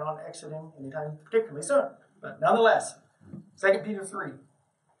that I plan on exiting anytime particularly soon. But nonetheless, 2 Peter 3.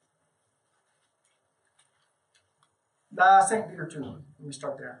 2 Peter 2. Let me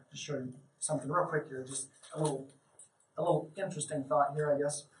start there. Just show you something real quick here. Just a little interesting thought here, I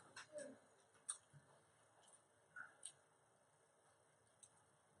guess.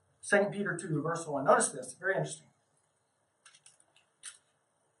 Second Peter 2, verse 1. Notice this. Very interesting.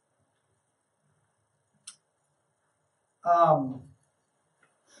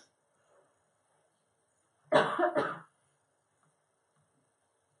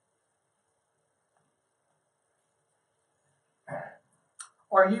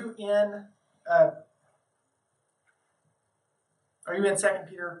 Are you in 2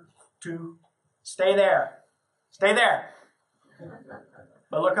 Peter 2? Stay there. Stay there.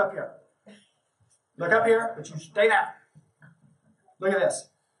 But look up here. Look up here, but you stay there. Look at this.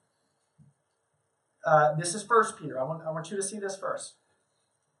 This is 1 Peter. I want you to see this first.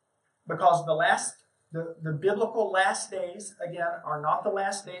 Because the biblical last days, again, are not the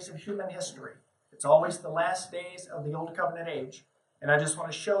last days of human history. It's always the last days of the Old Covenant age. And I just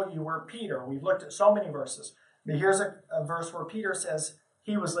want to show you where Peter, we've looked at so many verses, but here's a verse where Peter says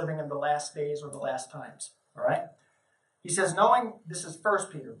he was living in the last days or the last times. All right? He says, this is 1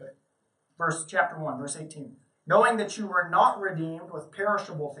 Peter, but chapter 1, verse 18. Knowing that you were not redeemed with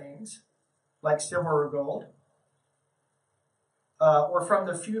perishable things, like silver or gold, or from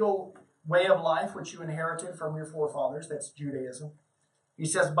the feudal way of life which you inherited from your forefathers, that's Judaism. He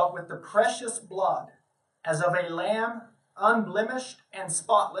says, but with the precious blood, as of a lamb, unblemished and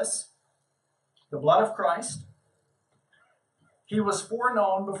spotless, the blood of Christ. He was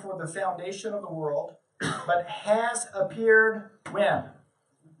foreknown before the foundation of the world, but has appeared when?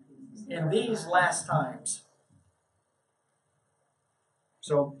 In these last times.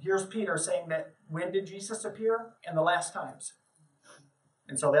 So here's Peter saying that when did Jesus appear? In the last times.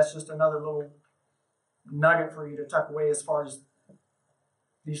 And so that's just another little nugget for you to tuck away as far as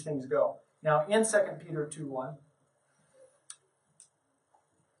these things go. Now, in 2 Peter 2:1,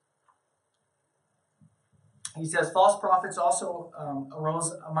 he says, false prophets also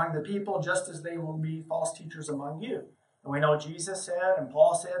arose among the people, just as they will be false teachers among you. And we know Jesus said, and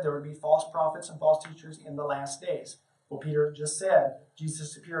Paul said, there would be false prophets and false teachers in the last days. Well, Peter just said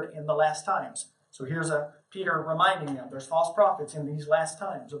Jesus appeared in the last times. So here's Peter reminding them, there's false prophets in these last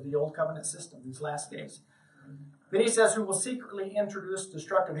times of the old covenant system, these last days. Then he says, who will secretly introduce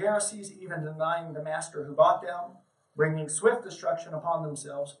destructive heresies, even denying the master who bought them, bringing swift destruction upon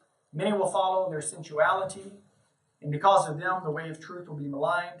themselves. Many will follow their sensuality, and because of them, the way of truth will be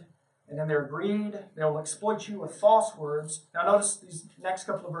maligned. And in their greed, they will exploit you with false words. Now notice these next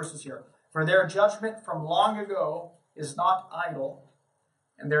couple of verses here. For their judgment from long ago is not idle,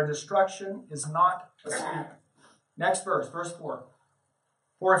 and their destruction is not asleep. Next verse, verse 4.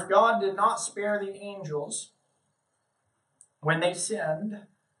 For if God did not spare the angels when they sinned,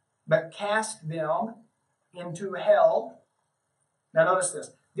 but cast them into hell. Now notice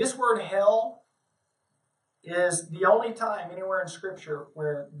this. This word hell is the only time anywhere in Scripture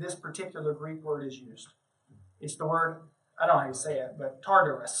where this particular Greek word is used. It's the word, I don't know how you say it, but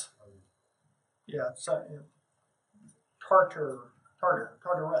Tartarus. Yeah, so,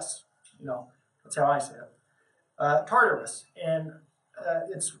 Tartarus. You know, that's how I say it. Tartarus. And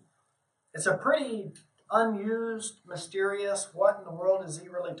it's a pretty unused, mysterious, what in the world is he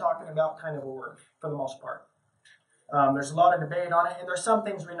really talking about kind of a word, for the most part. There's a lot of debate on it, and there's some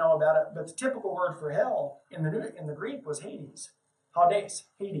things we know about it, but the typical word for hell in the Greek was Hades.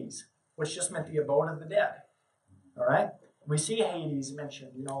 Hades, which just meant the abode of the dead. All right? We see Hades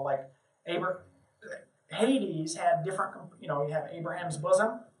mentioned, you know, like Hades had different, you know, you have Abraham's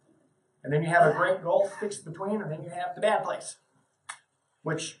bosom, and then you have a great gulf fixed between, and then you have the bad place,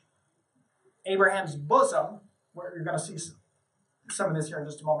 which Abraham's bosom, where you're going to see some of this here in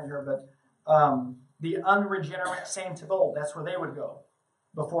just a moment here, but the unregenerate saints of old, that's where they would go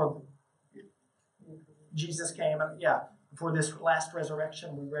before Jesus came, and before this last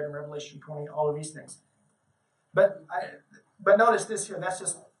resurrection we read in Revelation 20, all of these things. But notice this here, that's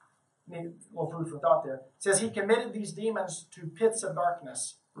just a little food for thought there. It says he committed these demons to pits of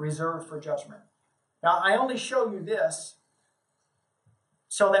darkness reserved for judgment. Now I only show you this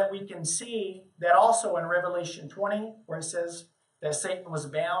so that we can see that also in Revelation 20, where it says that Satan was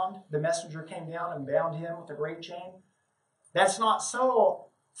bound, the messenger came down and bound him with a great chain. That's not so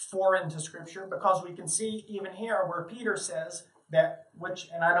foreign to Scripture, because we can see even here where Peter says that,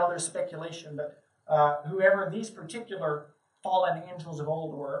 and I know there's speculation, but whoever these particular fallen angels of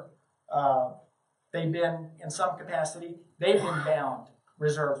old were, they've been, in some capacity, they've been bound,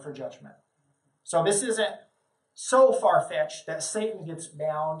 reserved for judgment. So this isn't so far-fetched that Satan gets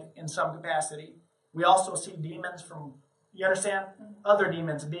bound in some capacity. We also see demons from, you understand? Other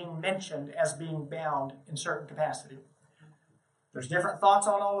demons being mentioned as being bound in certain capacity. There's different thoughts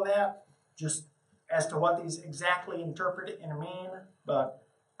on all of that, just as to what these exactly interpret and mean, but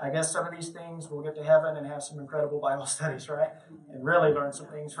I guess some of these things we'll get to heaven and have some incredible Bible studies, right? And really learn some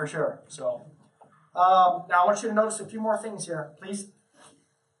things for sure. So, now I want you to notice a few more things here. Please,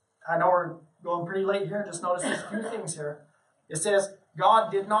 I know we're going pretty late here. Just notice these few things here. It says,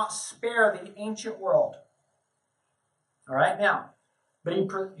 God did not spare the ancient world. All right, now, but he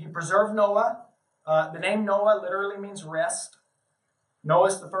preserved Noah. The name Noah literally means rest. Noah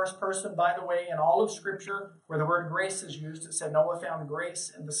is the first person, by the way, in all of Scripture where the word grace is used. It said Noah found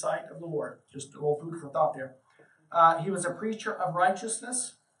grace in the sight of the Lord. Just a little food for thought there. He was a preacher of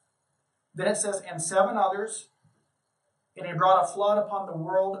righteousness. Then it says, and 7 others, and he brought a flood upon the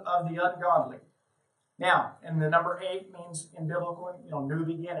world of the ungodly. Now, and the number 8 means in biblical, new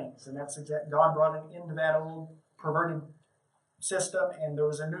beginnings. And that's exactly, God brought an end to that old perverted system, and there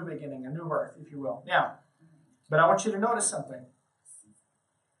was a new beginning, a new birth, if you will. Now, but I want you to notice something.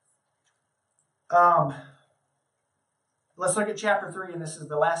 Let's look at chapter 3, and this is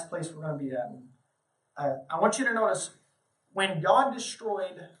the last place we're going to be at. I want you to notice when God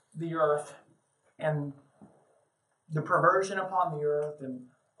destroyed the earth and the perversion upon the earth and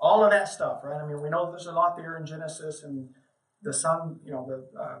all of that stuff, right? I mean, we know there's a lot there in Genesis, and the son,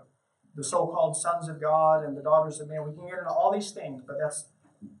 the so-called sons of God and the daughters of man. We can get into all these things, but that's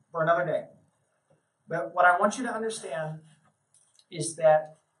for another day. But what I want you to understand is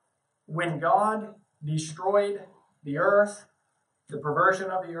that when God destroyed the earth, the perversion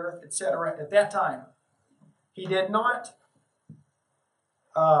of the earth, etc., at that time, he did not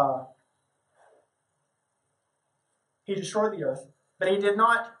he destroyed the earth, but he did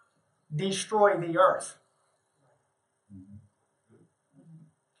not destroy the earth.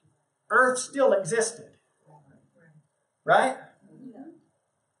 Earth still existed. Right?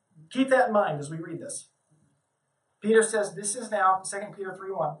 Keep that in mind as we read this. Peter says, this is now, 2 Peter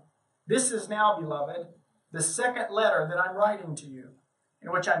 3:1, this is now, beloved, the second letter that I'm writing to you,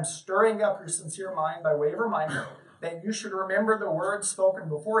 in which I'm stirring up your sincere mind by way of reminder that you should remember the words spoken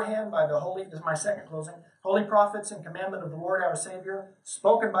beforehand by the holy, this is my second closing, holy prophets and commandment of the Lord our Savior,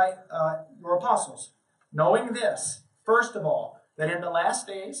 spoken by your apostles. Knowing this, first of all, that in the last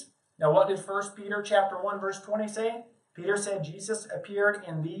days, now what did 1 Peter chapter 1 verse 20 say? Peter said Jesus appeared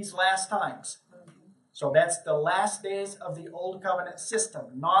in these last times. So that's the last days of the old covenant system,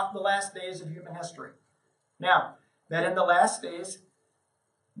 not the last days of human history. Now, that in the last days,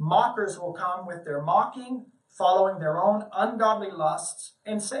 mockers will come with their mocking, following their own ungodly lusts,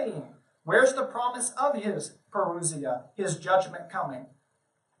 and saying, where's the promise of his parousia, his judgment coming?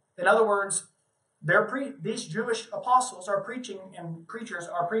 In other words, these Jewish apostles are preaching, and preachers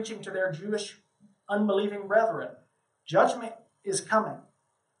are preaching to their Jewish unbelieving brethren. Judgment is coming.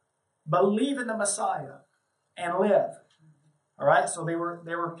 Believe in the Messiah and live. All right, so they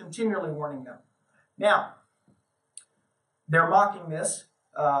were continually warning them. Now, they're mocking this,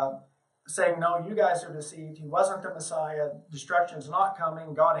 saying, no, you guys are deceived. He wasn't the Messiah. Destruction's not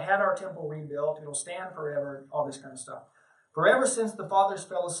coming. God had our temple rebuilt. It'll stand forever, all this kind of stuff. For ever since the fathers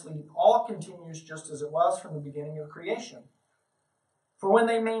fell asleep, all continues just as it was from the beginning of creation. For when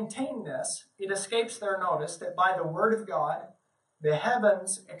they maintain this, it escapes their notice that by the word of God, the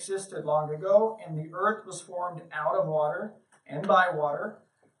heavens existed long ago, and the earth was formed out of water and by water,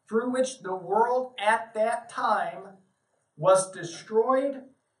 through which the world at that time was destroyed,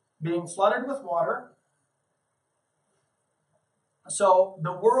 being flooded with water. So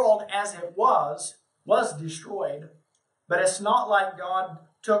the world as it was destroyed, but it's not like God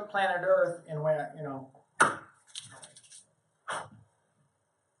took planet Earth and went, let's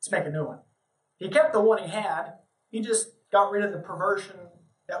make a new one. He kept the one he had. He just got rid of the perversion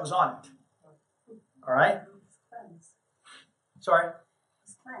that was on it. All right? Sorry?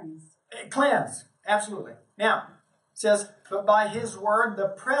 It cleansed. Absolutely. Now, it says, but by his word, the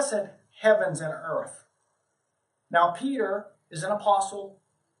present heavens and earth. Now, Peter is an apostle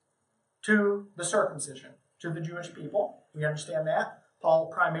to the circumcision, to the Jewish people. We understand that. Paul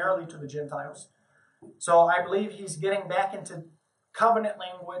primarily to the Gentiles. So I believe he's getting back into covenant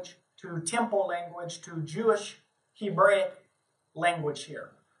language, to temple language, to Jewish Hebraic language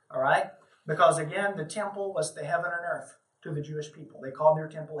here. All right? Because again, the temple was the heaven and earth to the Jewish people. They called their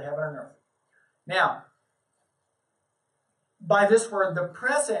temple heaven and earth. Now, by this word, the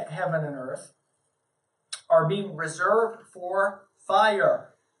present heaven and earth are being reserved for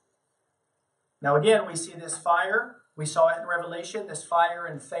fire. Now again, we see this fire. We saw it in Revelation, this fire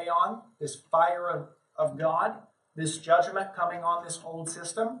in Theon, this fire of God, this judgment coming on this old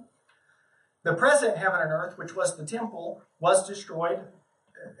system. The present heaven and earth, which was the temple, was destroyed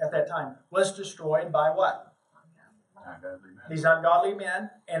at that time. Was destroyed by what? These ungodly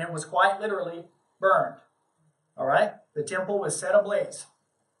men, and it was quite literally burned. All right? The temple was set ablaze.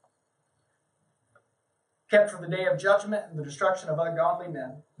 Kept for the day of judgment and the destruction of ungodly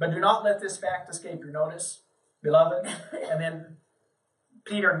men. But do not let this fact escape your notice, beloved. And then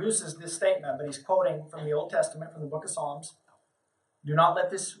Peter uses this statement, but he's quoting from the Old Testament, from the book of Psalms. Do not let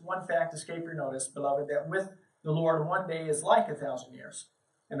this one fact escape your notice, beloved, that with the Lord 1 day is like 1,000 years,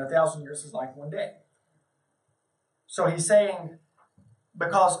 and 1,000 years is like 1 day. So he's saying,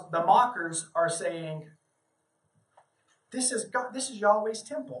 because the mockers are saying, this is God, this is Yahweh's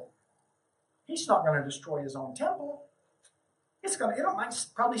temple. He's not going to destroy his own temple. It'll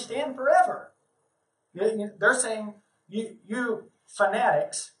probably stand forever. They're saying, you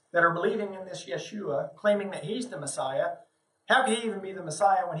fanatics that are believing in this Yeshua, claiming that he's the Messiah, how could he even be the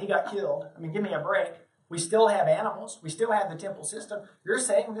Messiah when he got killed? I mean, give me a break. We still have animals. We still have the temple system. You're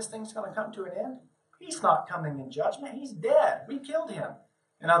saying this thing's going to come to an end? He's not coming in judgment. He's dead. We killed him.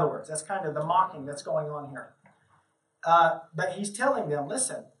 In other words, that's kind of the mocking that's going on here. But he's telling them,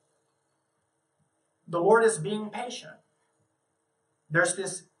 listen, the Lord is being patient. There's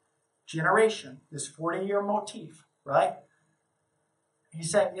this generation, this 40-year motif, right? He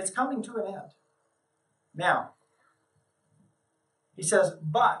said, it's coming to an end. Now, he says,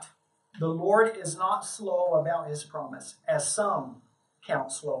 but the Lord is not slow about his promise, as some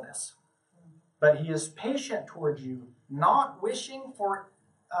count slowness. But he is patient toward you, not wishing for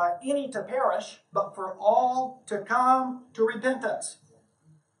any to perish, but for all to come to repentance.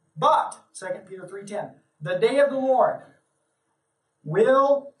 But, 2 Peter 3:10, the day of the Lord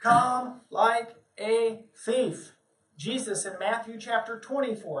will come like a thief. Jesus in Matthew chapter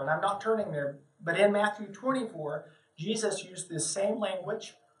 24, and I'm not turning there, but in Matthew 24, Jesus used this same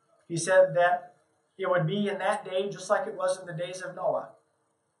language. He said that it would be in that day just like it was in the days of Noah.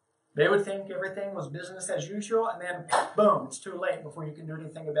 They would think everything was business as usual, and then boom, it's too late before you can do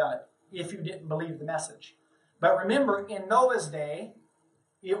anything about it if you didn't believe the message. But remember, in Noah's day,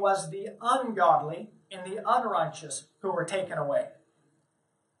 it was the ungodly and the unrighteous who were taken away.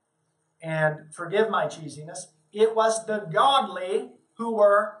 And forgive my cheesiness, it was the godly who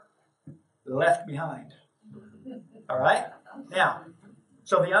were left behind. All right? Now,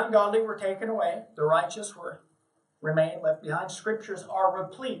 so the ungodly were taken away, the righteous remained left behind. Scriptures are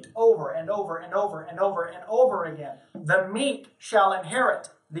replete over and over and over and over and over again. The meek shall inherit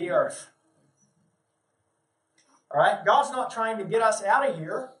the earth. All right? God's not trying to get us out of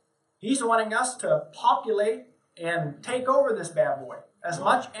here. He's wanting us to populate and take over this bad boy as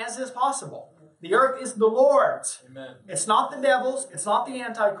much as is possible. The earth is the Lord's. Amen. It's not the devil's. It's not the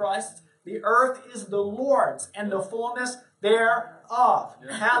Antichrist's. The earth is the Lord's and the fullness thereof.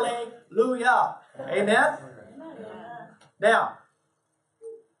 Yeah. Hallelujah. Amen? Now,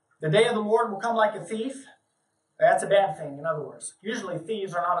 the day of the Lord will come like a thief. That's a bad thing, in other words. Usually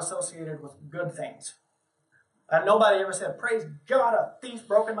thieves are not associated with good things. Nobody ever said, praise God, a thief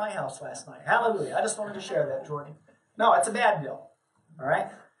broke in my house last night. Hallelujah. I just wanted to share that, Jordan. No, it's a bad deal. All right?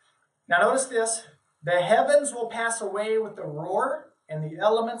 Now notice this. The heavens will pass away with a roar, and the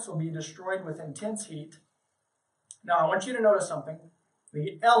elements will be destroyed with intense heat. Now, I want you to notice something.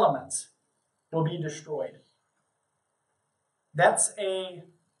 The elements will be destroyed. That's a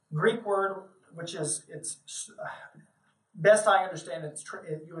Greek word, which is, best I understand it,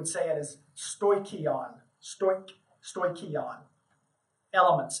 you would say it is stoichion. Stoichion.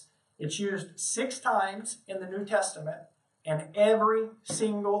 Elements. It's used 6 times in the New Testament, and every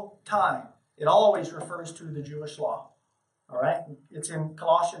single time it always refers to the Jewish law. All right? It's in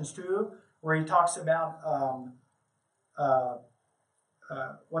Colossians 2, where he talks about,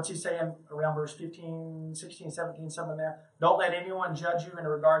 what's he saying around verse 15, 16, 17, something there? Don't let anyone judge you in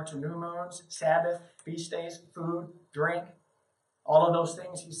regard to new moons, Sabbath, feast days, food, drink, all of those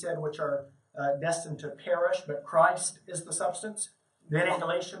things, he said, which are destined to perish, but Christ is the substance. Then in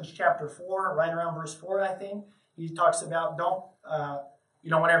Galatians chapter 4, right around verse 4, I think, he talks about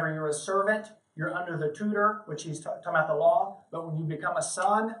whenever you're a servant, you're under the tutor, which he's talking about the law. But when you become a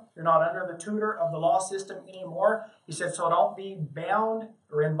son, you're not under the tutor of the law system anymore. He said, so don't be bound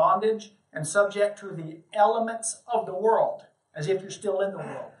or in bondage and subject to the elements of the world, as if you're still in the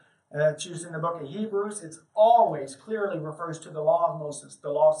world. It's used in the book of Hebrews. It always clearly refers to the law of Moses, the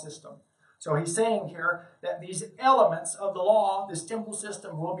law system. So he's saying here that these elements of the law, this temple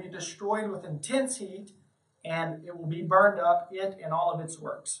system, will be destroyed with intense heat, and it will be burned up, it and all of its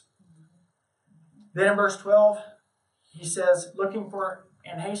works. Then in verse 12, he says, looking for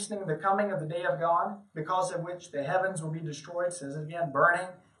and hastening the coming of the day of God, because of which the heavens will be destroyed. It says again, burning,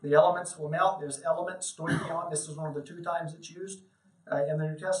 the elements will melt. There's elements, stoichion. This is one of the 2 times it's used in the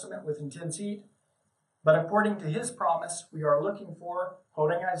New Testament with intense heat. But according to his promise, we are looking for,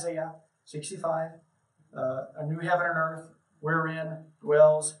 quoting Isaiah 65, a new heaven and earth wherein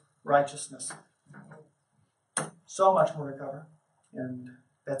dwells righteousness. So much more to cover. And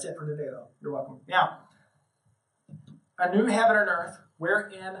that's it for today, though. You're welcome. Now, a new heaven and earth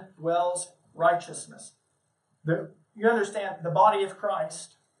wherein dwells righteousness. You understand, the body of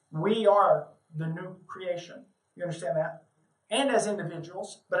Christ, we are the new creation. You understand that? And as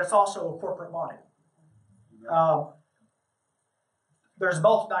individuals, but it's also a corporate body. There's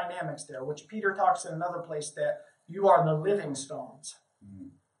both dynamics there, which Peter talks in another place that you are the living stones.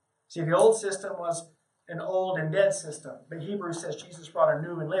 See, the old system was an old and dead system, but Hebrews says Jesus brought a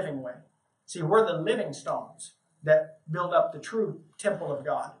new and living way. See, we're the living stones that build up the true temple of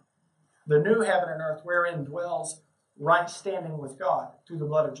God. The new heaven and earth wherein dwells right standing with God through the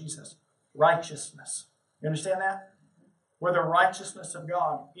blood of Jesus. Righteousness. You understand that? We're the righteousness of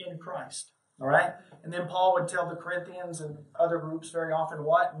God in Christ. All right? And then Paul would tell the Corinthians and other groups very often,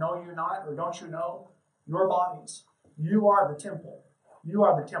 what? Know you not, or don't you know? Your bodies. You are the temple. You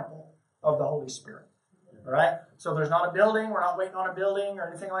are the temple of the Holy Spirit. All right? So there's not a building. We're not waiting on a building or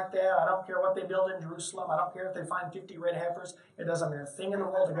anything like that. I don't care what they build in Jerusalem. I don't care if they find 50 red heifers. It doesn't mean a thing in the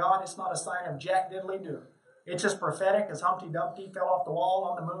world to God. It's not a sign of jack diddly do. It's just prophetic, as Humpty Dumpty fell off the wall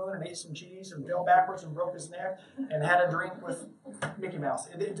on the moon and ate some cheese and fell backwards and broke his neck and had a drink with Mickey Mouse.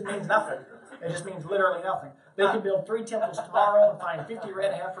 It means nothing. It just means literally nothing. They could build 3 temples tomorrow and find 50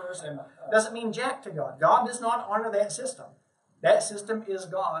 red heifers, and it doesn't mean jack to God. God does not honor that system. That system is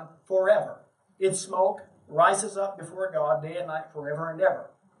gone forever. Its smoke rises up before God day and night forever and ever,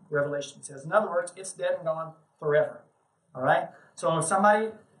 Revelation says. In other words, it's dead and gone forever. All right? So if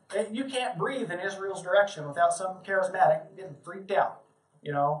somebody, you can't breathe in Israel's direction without some charismatic getting freaked out,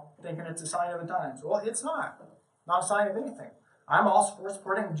 thinking it's a sign of the times. Well, it's not a sign of anything. I'm all for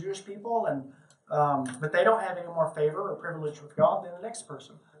supporting the Jewish people, but they don't have any more favor or privilege with God than the next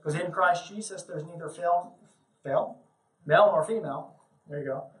person. Because in Christ Jesus, there's neither male nor female. There you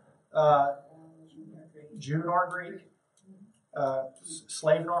go. Jew nor Greek,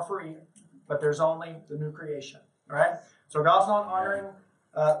 slave nor free, but there's only the new creation. All right? So God's not honoring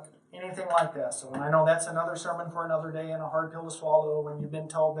anything like this. And I know that's another sermon for another day and a hard pill to swallow when you've been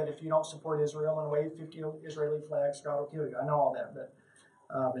told that if you don't support Israel and wave 50 Israeli flags, God will kill you. I know all that, but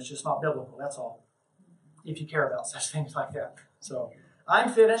it's just not biblical. That's all. If you care about such things like that. So I'm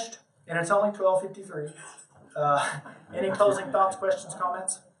finished, and it's only 12:53. Any closing thoughts, questions,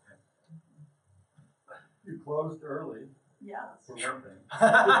 comments? You closed early. Yeah. For one thing.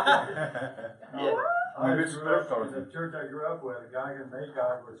 Yeah. In the church I grew up with, Gog and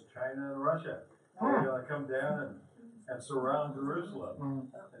Magog was China and Russia. They're going to come down and surround Jerusalem.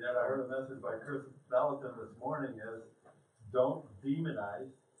 And yet I heard a message by Chris Valentin this morning is, don't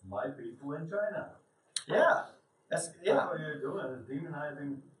demonize my people in China. Yeah. That's what you're doing, is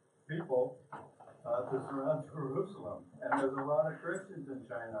demonizing people to surround Jerusalem. And there's a lot of Christians in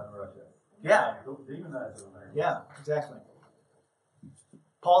China and Russia. Yeah. Don't demonize them. Yeah, exactly.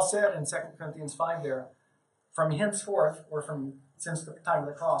 Paul said in 2 Corinthians 5 there, from henceforth, or since the time of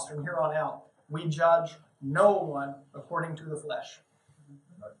the cross, from here on out, we judge no one according to the flesh.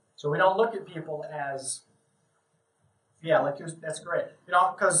 So we don't look at people as, that's great.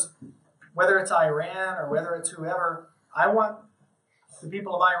 Because whether it's Iran or whether it's whoever, I want the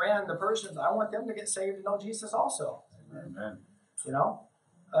people of Iran, the Persians, I want them to get saved and know Jesus also. Amen.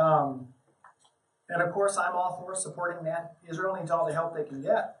 And of course, I'm all for supporting that. Israel needs all the help they can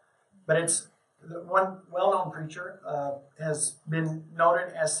get. But it's one well-known preacher has been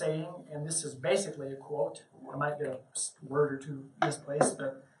noted as saying, and this is basically a quote, I might get a word or two misplaced,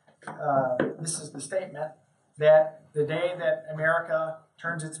 but this is the statement, that the day that America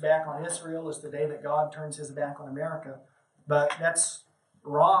turns its back on Israel is the day that God turns his back on America. But that's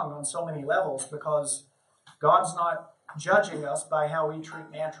wrong on so many levels, because God's not judging us by how we treat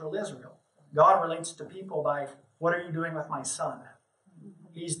natural Israel. God relates to people by, what are you doing with my son?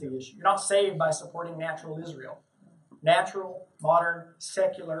 He's the issue. You're not saved by supporting natural Israel. Natural, modern,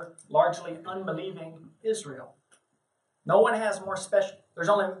 secular, largely unbelieving Israel. No one has more special.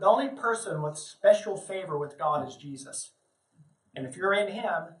 The only person with special favor with God is Jesus. And if you're in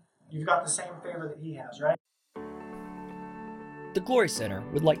him, you've got the same favor that he has, right? The Glory Center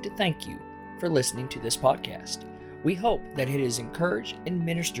would like to thank you for listening to this podcast. We hope that it has encouraged and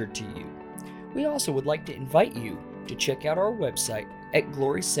ministered to you. We also would like to invite you to check out our website at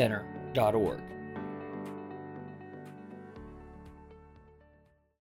glorycenter.org.